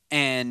belt.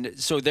 And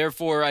so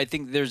therefore, I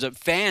think there's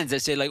fans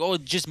that say like, oh,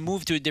 just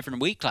move to a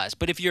different weight class.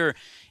 But if you're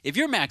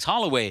Max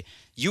Halloway,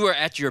 you are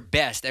at your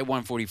best at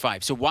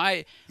 145. So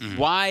why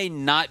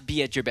not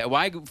be at your best?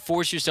 Why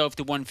force yourself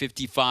to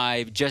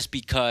 155 just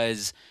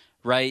because,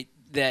 right,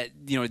 that,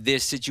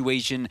 this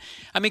situation?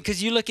 I mean,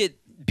 because you look at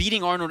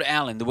beating Arnold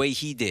Allen the way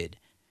he did.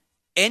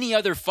 Any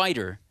other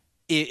fighter,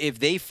 if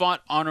they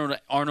fought Arnold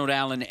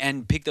Allen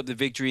and picked up the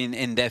victory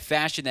in that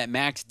fashion that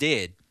Max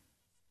did,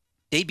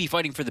 they'd be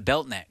fighting for the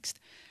belt next.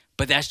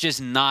 But that's just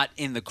not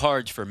in the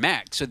cards for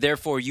Max. So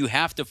therefore, you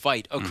have to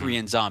fight a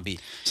Korean Zombie.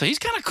 So he's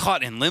kind of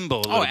caught in limbo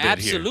a little bit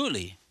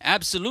here.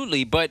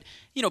 Absolutely. But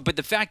but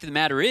the fact of the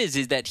matter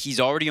is that he's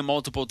already a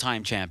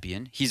multiple-time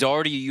champion. He's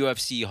already a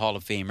UFC Hall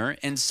of Famer,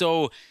 and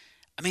so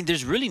I mean,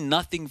 there's really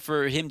nothing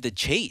for him to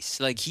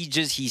chase. Like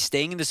he's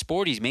staying in the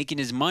sport. He's making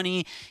his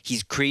money.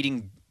 He's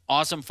creating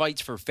awesome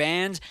fights for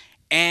fans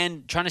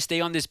and trying to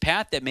stay on this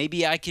path that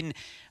maybe I can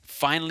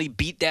finally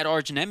beat that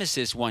arch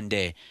nemesis one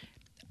day.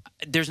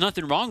 There's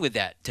nothing wrong with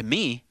that to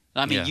me.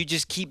 I mean, you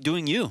just keep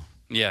doing you.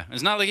 Yeah,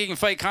 it's not like he can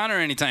fight Conor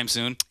anytime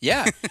soon.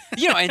 Yeah,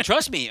 and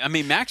trust me, I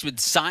mean, Max would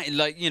sign,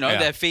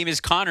 that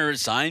famous Conor,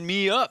 sign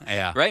me up.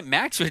 Yeah, right.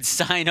 Max would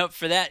sign up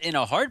for that in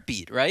a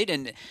heartbeat, right?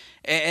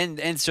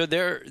 And so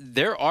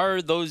there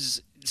are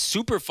those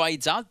super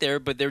fights out there,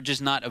 but they're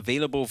just not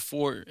available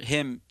for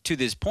him to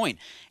this point.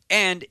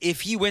 And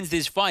if he wins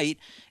this fight,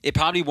 it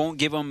probably won't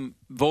give him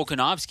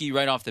Volkanovski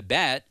right off the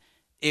bat.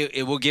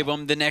 It will give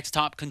him the next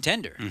top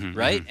contender,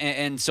 right?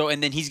 And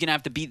then he's going to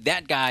have to beat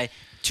that guy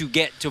to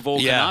get to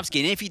Volkanovski.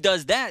 Yeah. And if he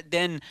does that,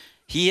 then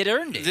he had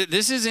earned it.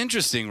 This is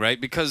interesting, right?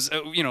 Because,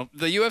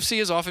 the UFC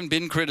has often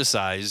been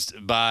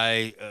criticized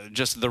by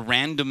just the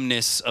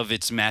randomness of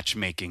its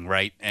matchmaking,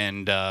 right?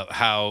 And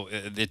how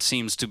it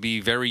seems to be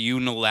very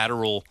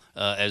unilateral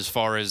as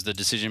far as the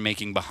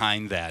decision-making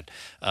behind that.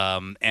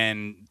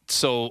 And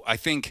so I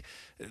think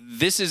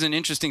this is an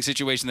interesting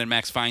situation that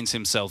Max finds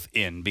himself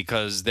in,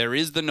 because there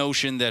is the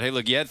notion that, hey,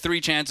 look, you had 3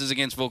 chances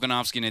against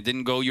Volkanovski and it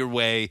didn't go your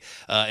way,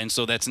 and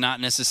so that's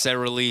not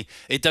necessarily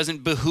 – it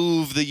doesn't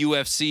behoove the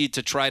UFC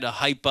to try to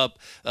hype up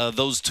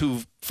those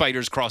 2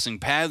 fighters crossing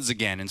paths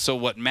again. And so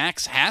what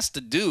Max has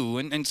to do,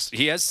 and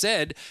he has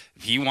said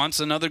he wants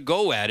another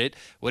go at it,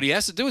 what he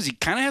has to do is he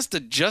kind of has to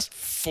just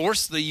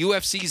force the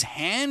UFC's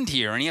hand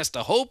here, and he has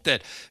to hope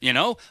that,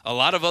 a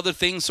lot of other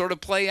things sort of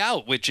play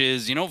out, which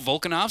is,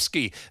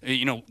 Volkanovski,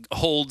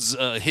 holds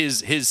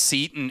his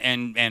seat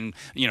and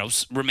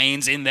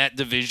remains in that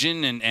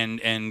division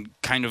and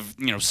kind of,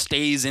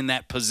 stays in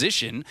that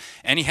position,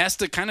 and he has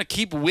to kind of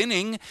keep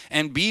winning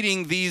and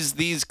beating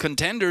these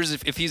contenders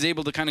if he's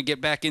able to kind of get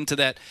back into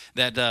that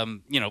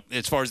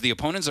as far as the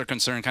opponents are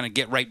concerned, kind of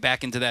get right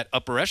back into that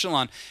upper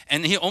echelon.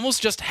 And he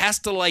almost just has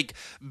to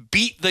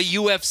beat the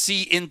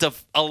UFC into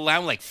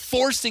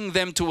forcing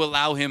them to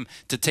allow him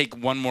to take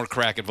one more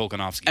crack at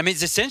Volkanovski. I mean,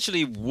 it's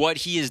essentially what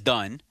he has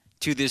done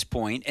to this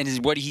point and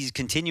is what he's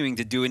continuing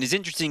to do. And it's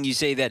interesting you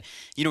say that,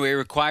 it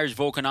requires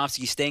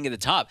Volkanovski staying at the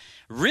top.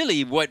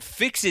 Really, what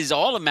fixes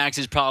all of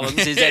Max's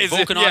problems is that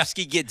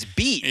Volkanovski gets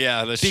beat.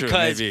 Yeah, that's true.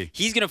 Because maybe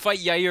he's going to fight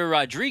Yair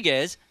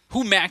Rodriguez,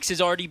 who Max has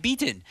already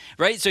beaten,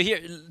 right? So here,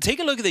 take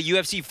a look at the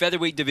UFC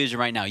featherweight division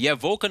right now. You have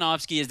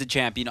Volkanovski as the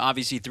champion,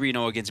 obviously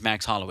 3-0 against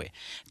Max Halloway.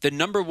 The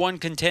number one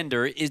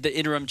contender is the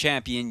interim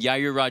champion,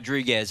 Yair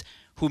Rodriguez,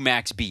 who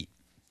Max beat.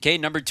 Okay,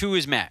 number 2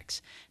 is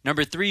Max.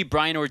 Number 3,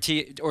 Brian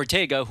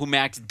Ortega, who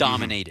Max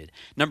dominated.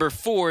 Number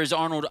 4 is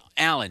Arnold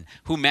Allen,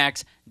 who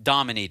Max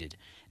dominated.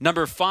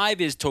 Number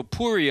 5 is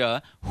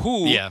Topuria,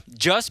 who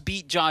just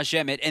beat Josh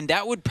Emmett, and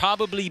that would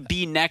probably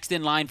be next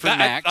in line for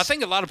Max. I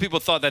think a lot of people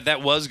thought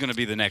that was going to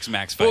be the next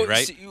Max fight,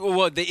 right?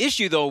 Well, the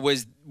issue, though,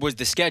 was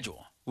the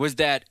schedule. Was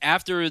that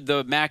after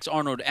the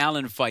Max-Arnold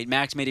Allen fight,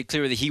 Max made it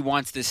clear that he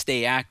wants to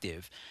stay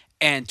active.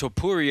 And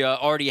Topuria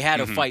already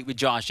had a fight with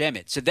Josh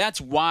Emmett. So that's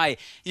why,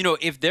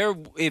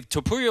 if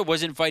Topuria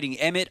wasn't fighting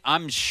Emmett,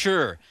 I'm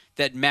sure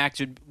that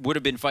Max would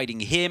have been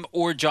fighting him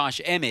or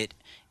Josh Emmett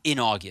in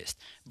August.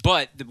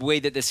 But the way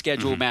that the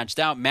schedule matched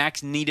out,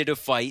 Max needed a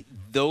fight.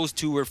 Those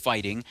two were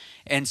fighting.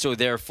 And so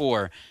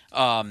therefore,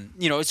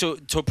 so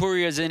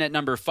Topuria's in at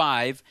number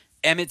 5.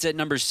 Emmett's at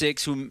number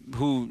 6,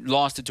 who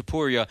lost to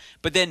Topuria.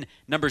 But then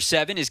number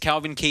 7 is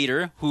Calvin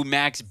Kattar, who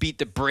Max beat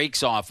the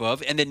brakes off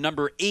of. And then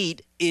number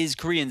 8 is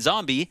Korean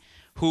Zombie,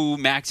 who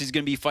Max is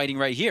going to be fighting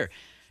right here.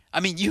 I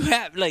mean, you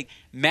have,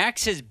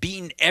 Max has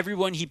beaten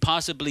everyone he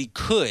possibly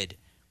could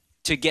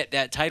to get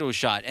that title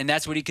shot. And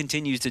that's what he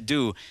continues to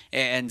do.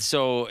 And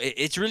so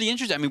it's really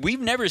interesting. I mean, we've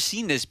never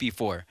seen this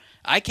before.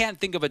 I can't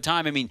think of a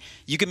time. I mean,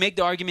 you can make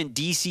the argument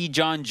DC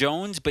John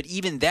Jones, but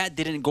even that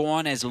didn't go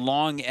on as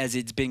long as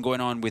it's been going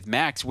on with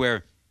Max,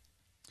 where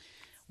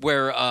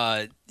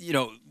 1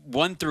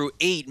 through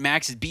 8,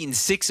 Max has beaten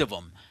 6 of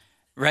them,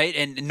 right?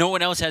 And no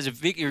one else has a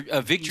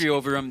victory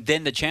over him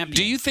than the champion.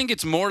 Do you think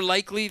it's more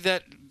likely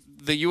that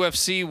the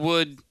UFC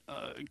would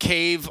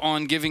cave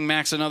on giving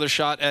Max another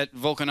shot at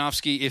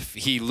Volkanovski if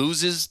he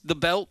loses the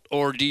belt,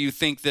 or do you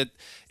think that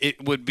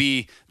it would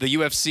be the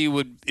UFC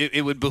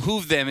would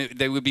behoove them,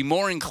 they would be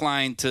more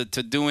inclined to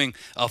doing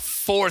a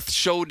 4th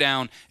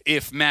showdown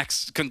if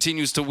Max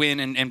continues to win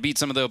and beat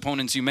some of the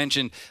opponents you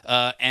mentioned,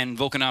 and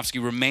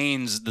Volkanovski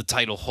remains the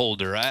title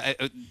holder?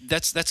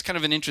 That's kind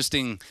of an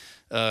interesting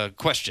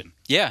question.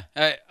 Yeah,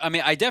 I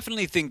mean, I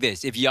definitely think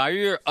this: if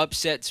Yair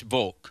upsets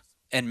Volk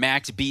and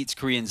Max beats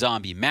Korean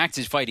Zombie, Max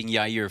is fighting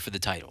Yair for the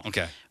title.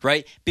 Okay.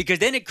 Right? Because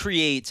then it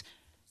creates,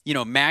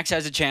 Max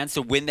has a chance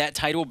to win that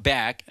title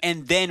back,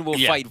 and then we'll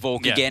fight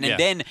Volk again. And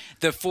then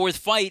the 4th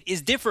fight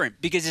is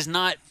different because it's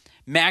not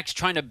Max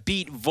trying to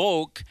beat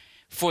Volk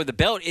for the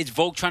belt. It's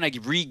Volk trying to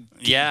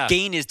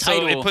regain his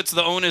title. So it puts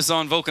the onus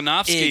on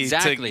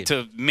Volkanovski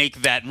to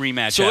make that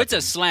rematch So happen. It's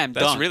a slam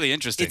dunk. That's really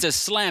interesting. It's a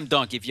slam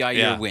dunk if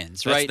Yair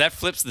wins, right? That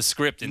flips the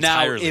script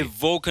entirely. Now, if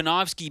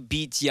Volkanovski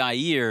beats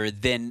Yair,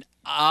 then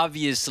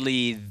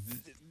obviously,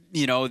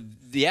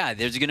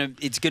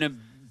 it's gonna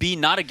be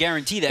not a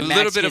guarantee that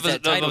Max gets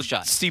that title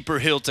shot. Steeper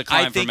hill to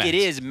climb. I think it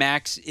is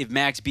Max. If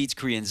Max beats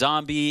Korean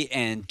Zombie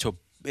and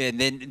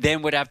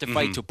then would have to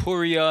fight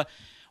Topuria,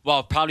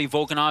 while probably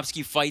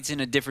Volkanovski fights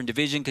in a different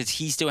division because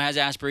he still has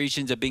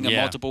aspirations of being a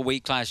multiple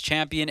weight class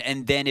champion.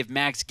 And then if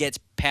Max gets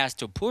past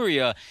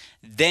Topuria,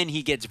 then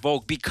he gets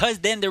Volk, because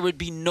then there would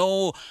be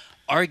no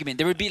argument.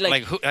 There would be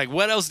like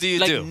what else do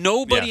you do?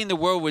 Nobody in the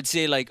world would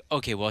say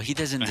okay, well, he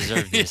doesn't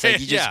deserve this. I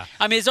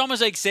mean, it's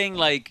almost like saying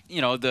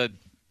the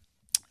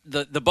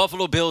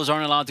Buffalo Bills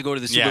aren't allowed to go to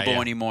the Super Bowl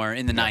anymore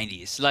in the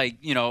 90s.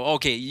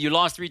 Okay, you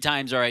lost 3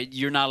 times, all right,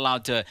 you're not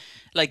allowed to.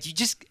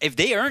 If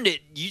they earned it,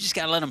 you just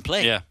got to let them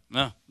play. Yeah,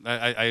 no,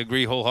 I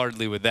agree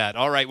wholeheartedly with that.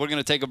 All right, we're going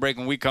to take a break.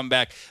 When we come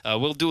back,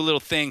 we'll do a little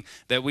thing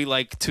that we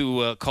like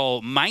to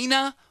call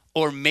Minor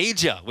or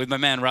Major with my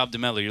man Rob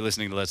DeMello. You're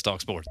listening to Let's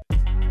Talk Sports.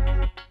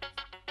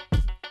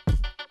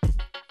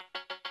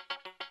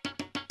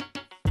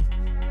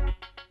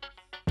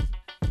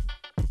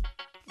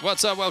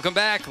 What's up? Welcome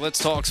back. Let's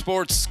talk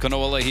sports.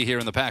 Kanoa Leahey here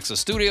in the Paxa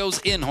Studios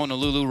in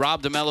Honolulu.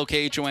 Rob DeMello,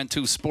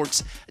 KHON2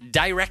 Sports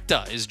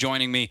Director, is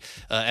joining me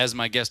as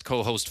my guest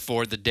co-host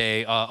for the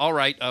day. All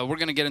right, we're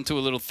going to get into a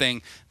little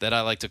thing that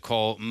I like to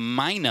call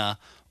Minor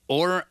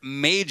or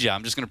major?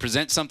 I'm just going to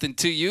present something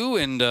to you,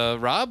 and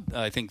Rob,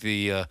 I think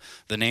the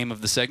name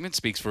of the segment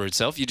speaks for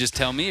itself. You just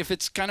tell me if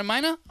it's kind of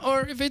minor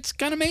or if it's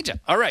kind of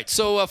major. All right,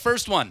 so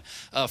first one,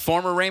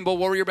 former Rainbow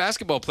Warrior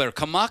basketball player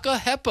Kamaka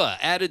Hepa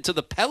added to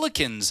the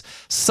Pelicans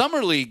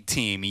Summer League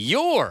team.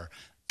 Your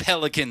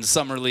Pelicans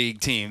Summer League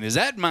team. Is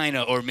that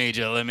minor or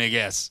major? Let me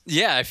guess.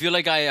 Yeah, I feel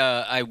like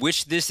I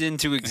wished this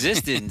into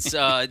existence.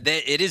 That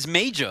it is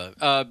major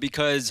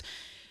because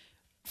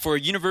for a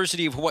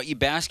University of Hawaii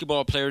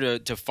basketball player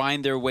to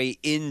find their way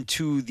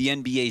into the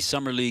NBA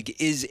Summer League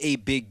is a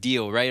big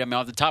deal, right? I mean,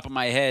 off the top of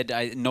my head,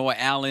 Noah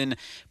Allen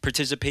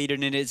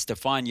participated in it,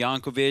 Stefan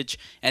Jankovic,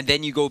 and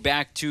then you go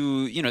back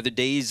to, the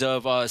days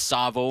of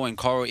Savo and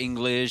Carl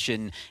English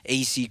and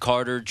A.C.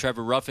 Carter,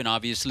 Trevor Ruffin,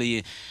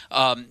 obviously.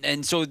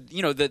 And so,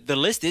 the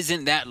list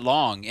isn't that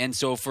long. And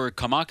so for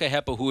Kamaka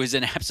Hepa, who is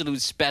an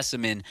absolute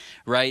specimen,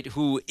 right,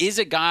 who is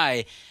a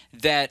guy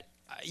that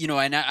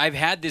and I've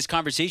had this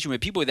conversation with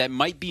people that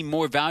might be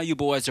more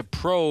valuable as a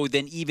pro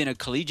than even a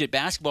collegiate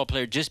basketball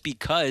player just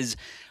because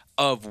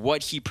of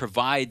what he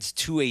provides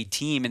to a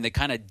team and the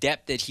kind of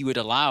depth that he would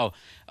allow.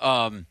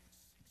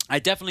 I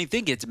definitely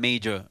think it's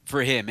major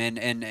for him,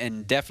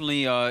 and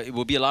definitely it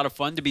will be a lot of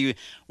fun to be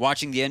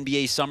watching the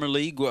NBA Summer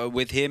League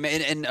with him.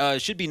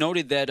 And should be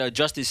noted that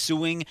Justice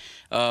Suing,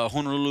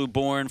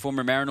 Honolulu-born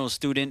former Marino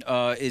student,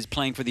 is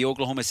playing for the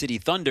Oklahoma City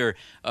Thunder.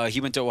 He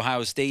went to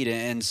Ohio State,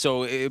 and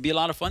so it would be a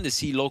lot of fun to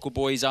see local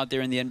boys out there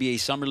in the NBA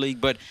Summer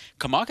League. But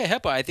Kamaka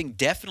Hepa, I think,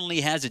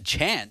 definitely has a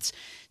chance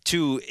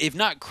to, if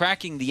not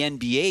cracking the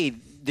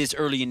NBA this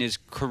early in his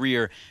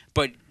career,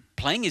 but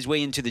playing his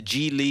way into the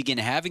G League and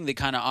having the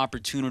kind of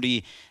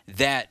opportunity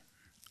that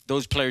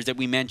those players that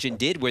we mentioned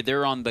did, where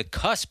they're on the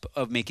cusp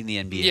of making the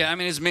NBA. Yeah, I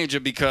mean, it's major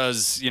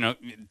because,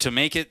 to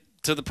make it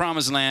to the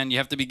promised land, you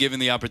have to be given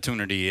the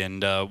opportunity.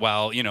 And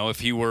while, if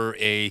he were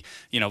a,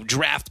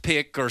 draft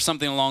pick or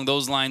something along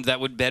those lines, that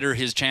would better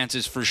his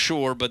chances for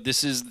sure. But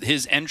this is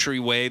his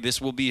entryway. This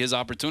will be his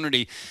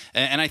opportunity.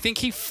 And I think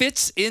he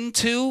fits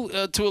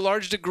into, to a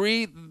large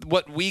degree,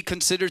 what we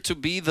consider to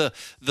be the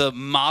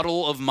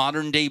model of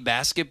modern-day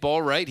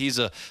basketball, right? He's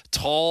a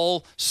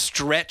tall,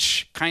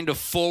 stretch, kind of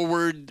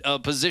forward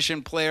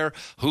position player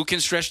who can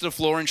stretch the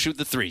floor and shoot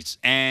the threes.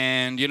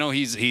 And,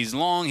 he's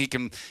long. He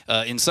can,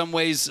 in some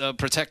ways,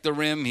 protect the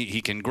rim.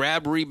 He can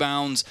grab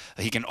rebounds.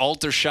 He can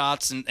alter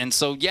shots. And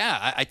so,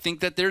 yeah, I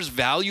think that there's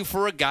value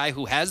for a guy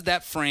who has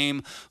that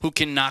frame, who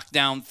can knock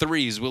down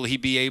threes. Will he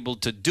be able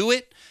to do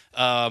it?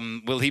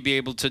 Will he be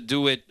able to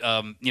do it,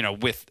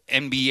 with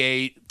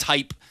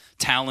NBA-type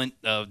talent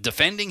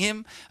defending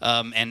him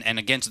and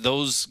against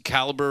those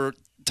caliber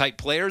type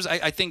players?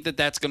 I think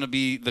that's going to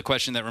be the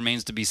question that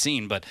remains to be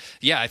seen. But,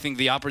 yeah, I think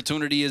the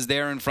opportunity is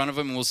there in front of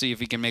him, and we'll see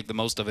if he can make the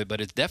most of it. But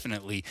it's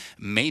definitely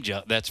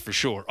major, that's for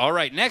sure. All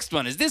right, next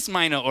one. Is this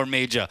minor or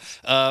major?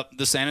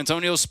 The San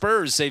Antonio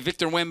Spurs say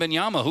Victor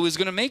Wembanyama, who is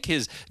going to make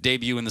his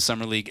debut in the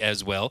Summer League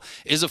as well,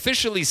 is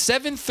officially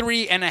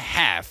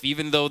 7'3.5",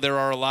 even though there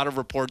are a lot of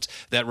reports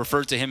that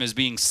refer to him as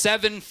being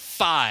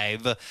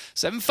 7'5".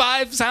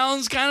 7'5"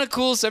 sounds kind of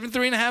cool.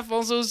 7'3.5"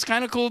 also is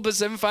kind of cool, but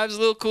 7'5" is a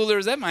little cooler.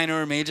 Is that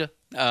minor or major?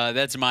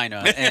 That's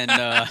minor.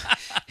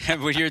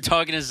 And when you're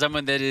talking to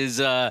someone that is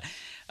not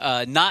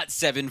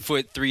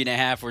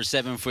 7'3.5" or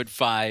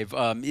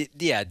 7'5",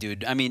 yeah,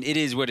 dude. I mean, it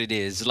is what it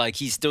is. Like,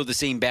 he's still the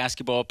same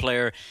basketball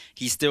player.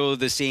 He's still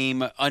the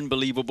same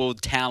unbelievable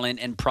talent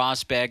and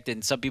prospect.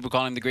 And some people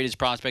call him the greatest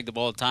prospect of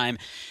all time.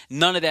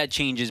 None of that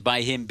changes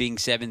by him being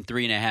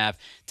 7'3.5"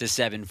 to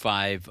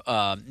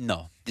 7'5".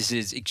 No. This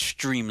is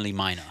extremely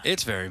minor.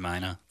 It's very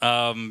minor.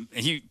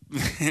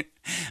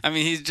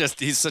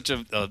 He's such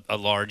a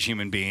large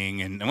human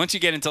being, and once you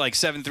get into like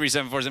 7'3",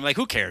 7'4", I'm like,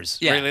 who cares?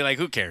 Yeah. Really, like,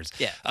 who cares?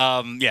 Yeah.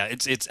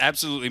 It's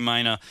absolutely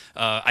minor.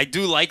 I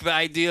do like the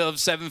idea of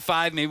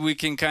 7'5". Maybe we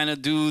can kind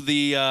of do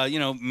the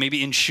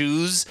maybe in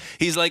shoes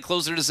he's like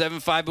closer to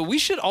 7'5". But we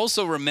should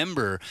also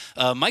remember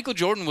Michael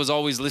Jordan was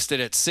always listed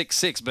at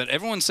 6'6", but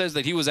everyone says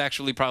that he was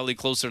actually probably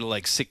closer to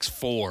like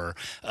 6'4",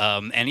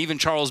 and even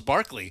Charles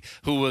Barkley,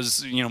 who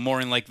was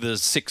more in like the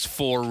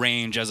 6'4"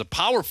 range as a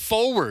power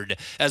forward,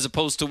 as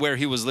opposed to where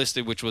he was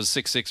listed, which was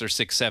 6'6" or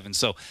 6'7".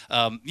 So,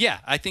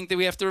 I think that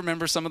we have to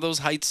remember some of those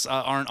heights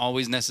aren't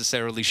always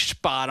necessarily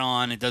spot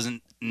on. It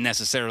doesn't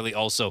necessarily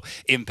also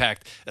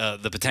impact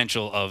the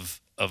potential of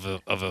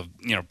a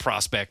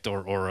prospect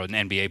or an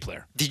NBA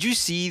player. Did you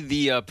see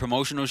the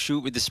promotional shoot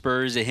with the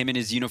Spurs, him in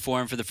his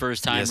uniform for the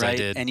first time, yes, right? I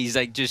did. And he's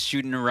like just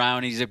shooting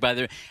around. He's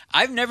like,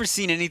 I've never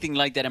seen anything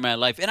like that in my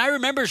life. And I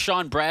remember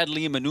Sean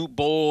Bradley and Manute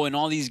Bol and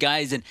all these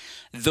guys, and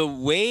the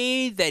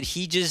way that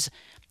he just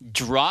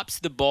drops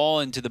the ball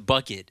into the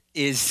bucket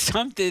is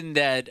something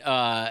that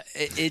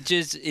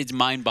it's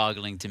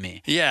mind-boggling to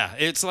me. Yeah,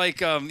 it's like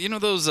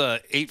those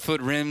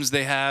 8-foot rims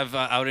they have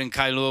out in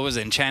Kailoa's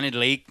Enchanted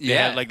Lake. They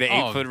have like the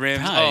 8-foot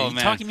rims. Oh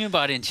man, talking to me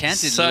about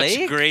Enchanted Lake.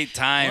 Such great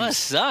times.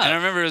 What's up? And I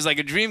remember it was like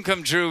a dream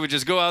come true. We'd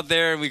just go out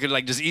there and we could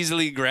like just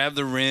easily grab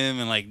the rim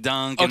and like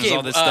dunk and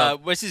all this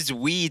stuff. What's this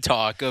wee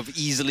talk of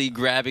easily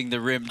grabbing the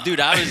rim, dude?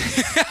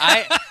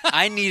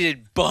 I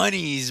needed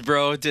bunnies,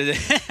 bro.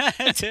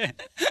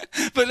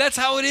 But that's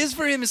how it is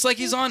for him. It's like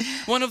he's on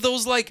one of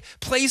those like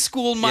play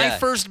school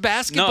first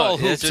basketball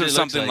hoops or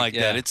something like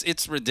that.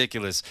 It's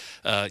ridiculous.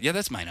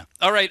 That's minor.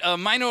 All right,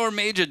 minor or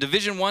major?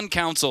 Division I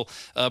Council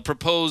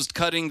proposed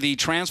cutting the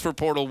transfer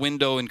portal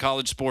window in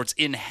college sports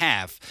in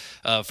half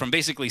from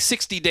basically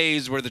 60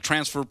 days where the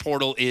transfer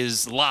portal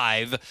is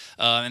live,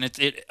 and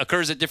it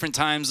occurs at different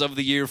times of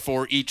the year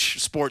for each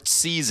sports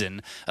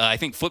season. I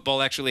think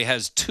football actually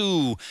has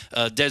 2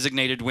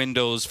 designated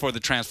windows for the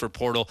transfer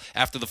portal.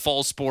 After the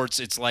fall sports,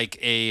 it's like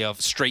a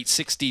straight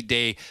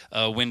 60-day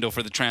window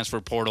for the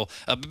transfer portal.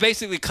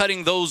 Basically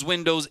cutting those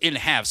windows in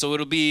half. So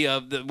it'll be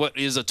what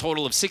is a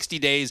total of 60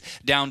 days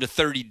down to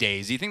 30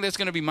 days. Do you think that's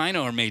going to be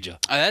minor or major?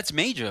 That's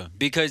major,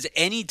 because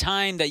any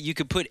time that you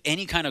could put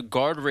any kind of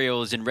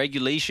guardrails and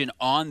regulation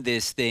on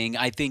this thing,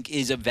 I think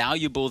is a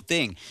valuable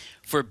thing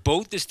for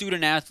both the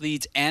student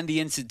athletes and the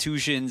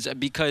institutions,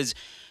 because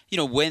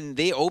when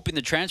they opened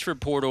the transfer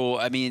portal,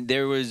 I mean,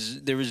 there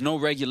was no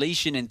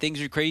regulation and things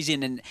are crazy.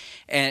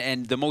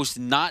 And the most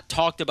not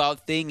talked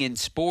about thing in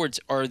sports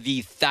are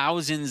the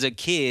thousands of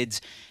kids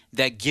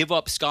that give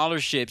up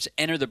scholarships,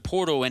 enter the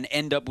portal, and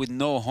end up with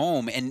no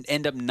home and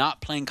end up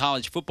not playing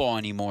college football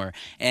anymore.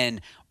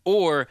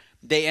 Or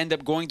they end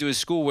up going to a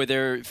school where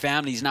their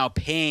family's now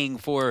paying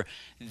for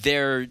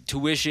their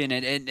tuition,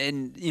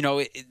 and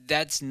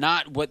that's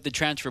not what the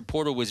transfer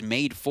portal was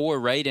made for,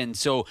 right? And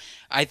so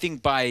I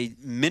think by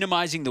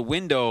minimizing the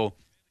window,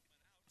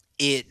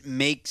 it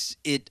makes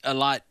it a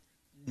lot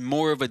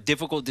more of a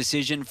difficult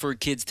decision for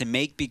kids to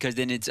make, because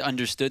then it's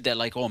understood that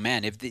like, oh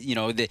man, if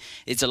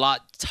it's a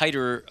lot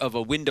tighter of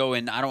a window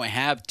and I don't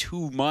have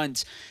 2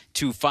 months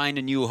to find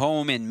a new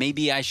home and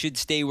maybe I should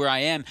stay where I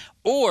am.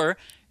 Or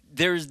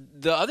there's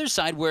the other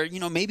side where,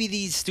 maybe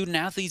these student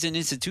athletes and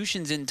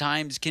institutions in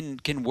times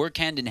can work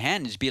hand in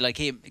hand and just be like,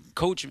 hey,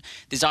 coach,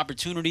 this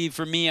opportunity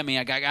for me. I mean,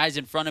 I got guys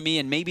in front of me,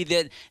 and maybe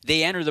that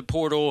they enter the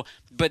portal,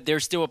 but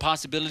there's still a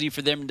possibility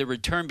for them to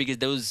return because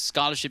those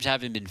scholarships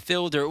haven't been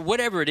filled, or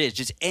whatever it is.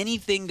 Just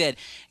anything that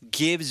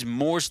gives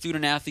more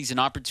student athletes an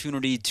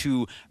opportunity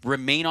to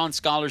remain on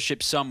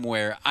scholarship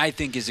somewhere, I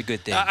think is a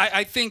good thing.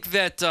 I think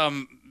that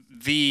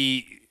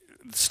the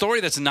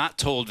story that's not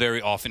told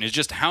very often is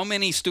just how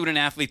many student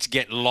athletes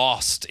get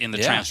lost in the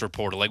transfer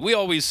portal. Like, we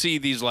always see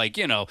these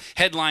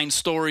headline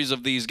stories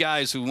of these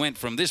guys who went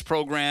from this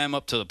program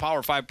up to the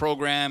Power 5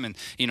 program and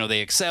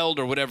they excelled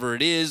or whatever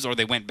it is, or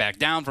they went back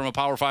down from a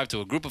Power 5 to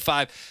a Group of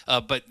 5,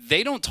 but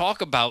they don't talk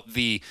about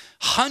the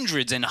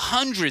hundreds and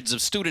hundreds of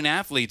student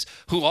athletes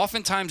who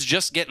oftentimes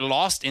just get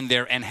lost in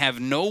there and have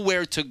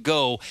nowhere to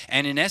go,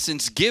 and in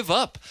essence give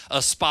up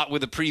a spot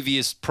with a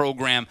previous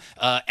program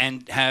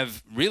and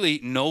have really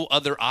no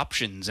other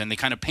options, and they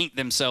kind of paint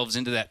themselves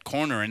into that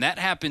corner, and that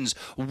happens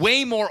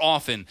way more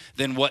often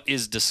than what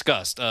is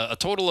discussed. A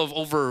total of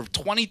over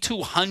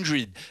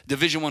 2,200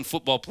 Division I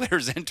football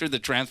players entered the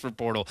transfer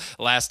portal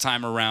last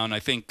time around. I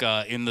think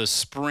in the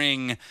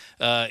spring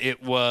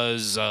it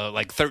was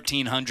like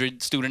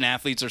 1,300 student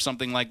athletes or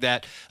something like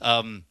that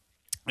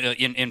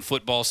in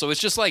football. So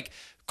it's just like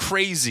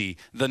crazy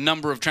the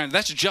number of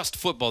that's just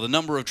football, the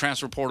number of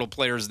transfer portal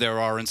players there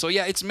are. And so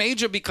it's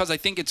major because I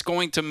think it's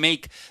going to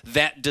make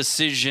that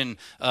decision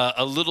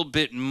a little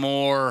bit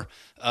more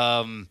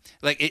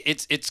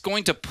it's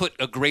going to put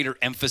a greater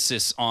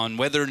emphasis on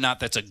whether or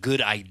not that's a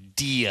good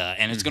idea,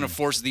 and it's going to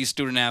force these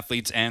student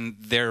athletes and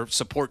their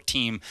support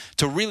team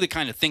to really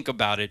kind of think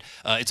about it.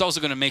 It's also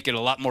going to make it a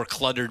lot more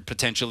cluttered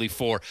potentially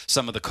for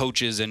some of the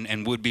coaches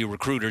and would-be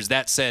recruiters.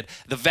 That said,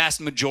 the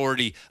vast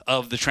majority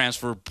of the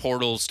transfer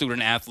portal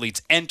student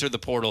athletes enter the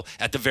portal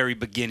at the very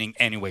beginning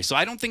anyway. So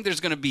I don't think there's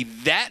going to be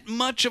that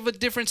much of a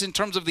difference in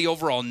terms of the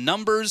overall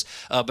numbers,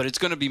 but it's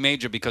going to be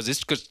major because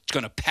it's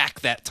going to pack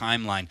that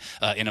timeline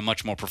in a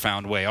much more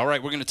profound way. All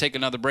right, we're going to take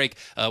another break.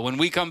 When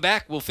we come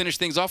back, we'll finish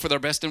things off with our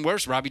best and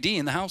worst. Robbie D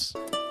in the house.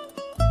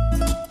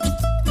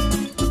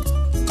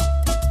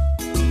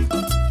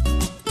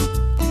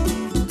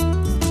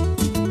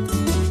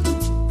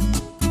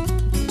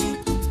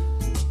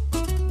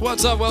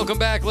 What's up? Welcome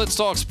back. Let's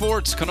talk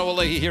sports. Kanoa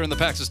Leahey here in the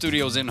Paxa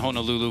Studios in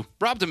Honolulu.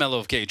 Rob DeMello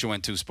of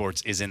KHON2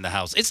 Sports is in the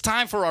house. It's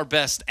time for our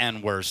best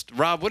and worst.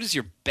 Rob, what is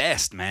your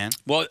best, man?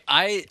 Well,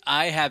 I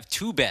have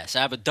 2 bests.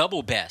 I have a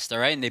double best, all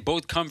right? And they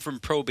both come from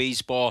pro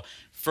baseball.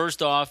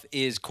 First off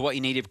is Kauai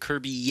native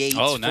Kirby Yates,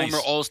 nice. former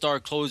All-Star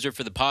closer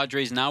for the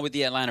Padres, now with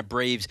the Atlanta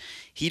Braves.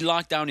 He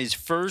locked down his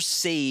first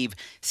save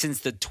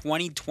since the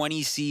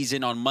 2020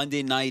 season on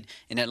Monday night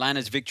in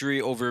Atlanta's victory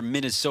over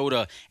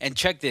Minnesota. And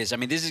check this. I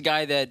mean, this is a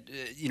guy that,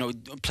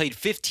 played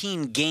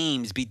 15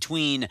 games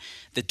between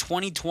the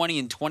 2020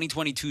 and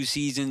 2022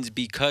 seasons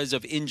because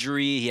of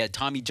injury. He had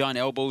Tommy John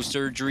elbow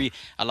surgery.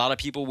 A lot of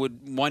people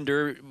would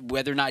wonder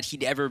whether or not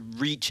he'd ever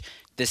reach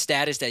the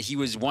status that he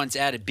was once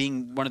at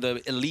being one of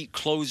the elite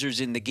closers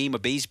in the game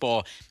of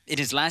baseball. In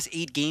his last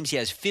 8 games, he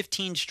has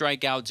 15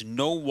 strikeouts,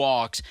 no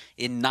walks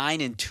in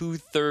 9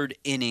 2/3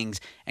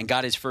 innings, and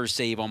got his first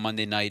save on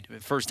Monday night,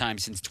 first time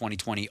since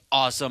 2020.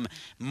 Awesome.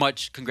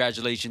 Much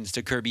congratulations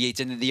to Kirby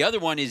Yates. And then the other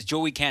one is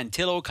Joey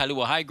Cantillo,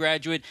 Kailua High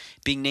graduate,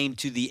 being named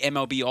to the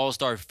MLB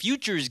All-Star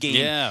Futures game.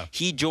 Yeah.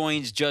 He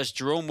joins just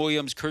Jerome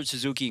Williams, Kurt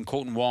Suzuki, and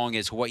Colton Wong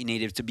as Hawaii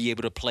natives to be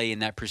able to play in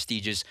that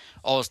prestigious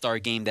All-Star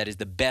game that is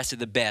the best of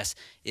the best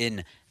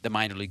in the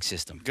minor league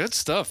system. Good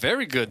stuff.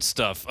 Very good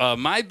stuff.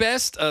 My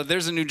best,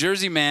 there's a New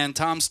Jersey man,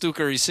 Tom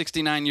Stuker. He's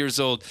 69 years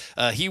old.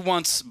 He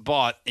once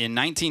bought in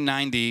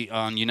 1990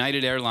 on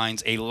United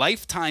Airlines a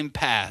lifetime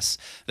pass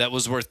that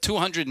was worth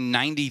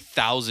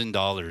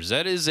 $290,000.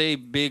 That is a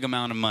big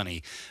amount of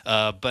money,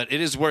 but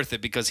it is worth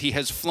it because he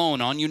has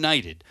flown on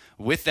United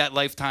with that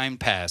lifetime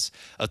pass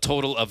a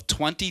total of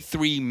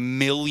 23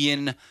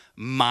 million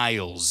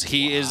miles.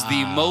 He is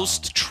the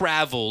most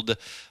traveled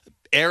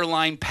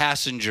airline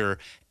passenger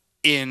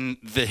in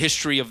the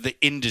history of the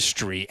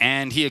industry,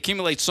 and he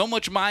accumulates so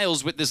much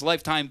miles with this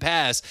lifetime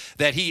pass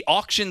that he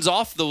auctions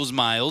off those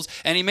miles,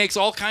 and he makes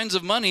all kinds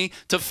of money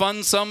to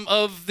fund some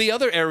of the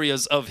other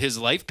areas of his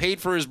life.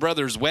 Paid for his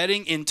brother's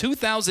wedding. In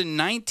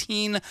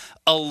 2019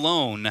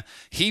 alone,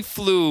 he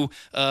flew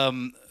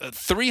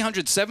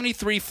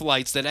 373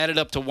 flights that added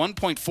up to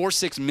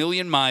 1.46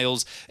 million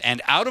miles,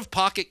 and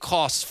out-of-pocket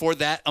costs for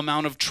that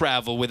amount of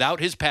travel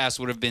without his pass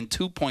would have been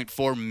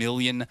 $2.4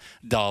 million.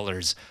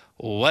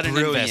 What an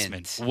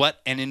investment.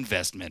 What an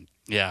investment.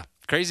 Yeah.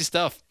 Crazy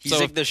stuff. He's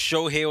like the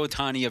Shohei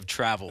Otani of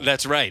travel.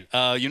 That's right.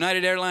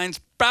 United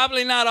Airlines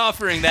probably not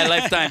offering that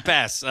lifetime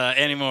pass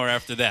anymore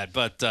after that.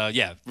 But,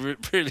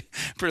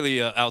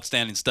 really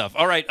outstanding stuff.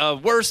 All right,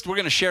 worst. We're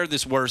going to share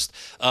this worst.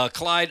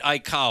 Clyde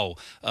Aikau.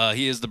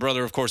 He is the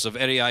brother, of course, of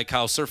Eddie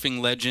Aikau, surfing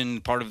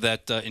legend, part of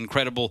that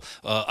incredible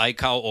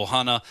Aikau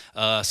Ohana.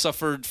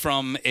 Suffered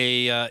from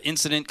a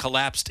incident,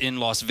 collapsed in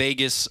Las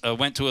Vegas,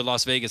 went to a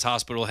Las Vegas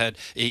hospital, had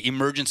a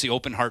emergency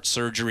open heart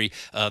surgery.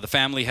 The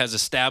family has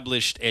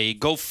established a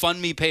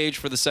GoFundMe page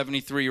for the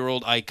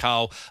 73-year-old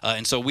Aikau,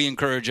 and so we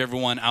encourage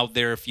everyone out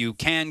there, if you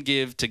can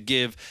give,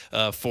 to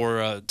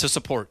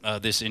support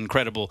this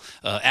incredible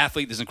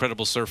athlete, this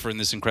incredible surfer, and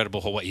this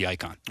incredible Hawaii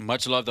icon.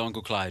 Much love to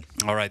Uncle Clyde.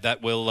 All right,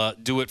 that will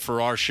do it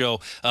for our show.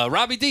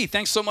 Robbie D,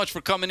 thanks so much for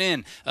coming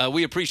in.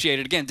 We appreciate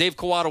it. Again, Dave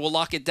Kawada will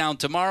lock it down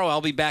tomorrow.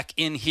 I'll be back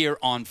in here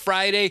on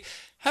Friday.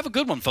 Have a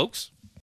good one, folks.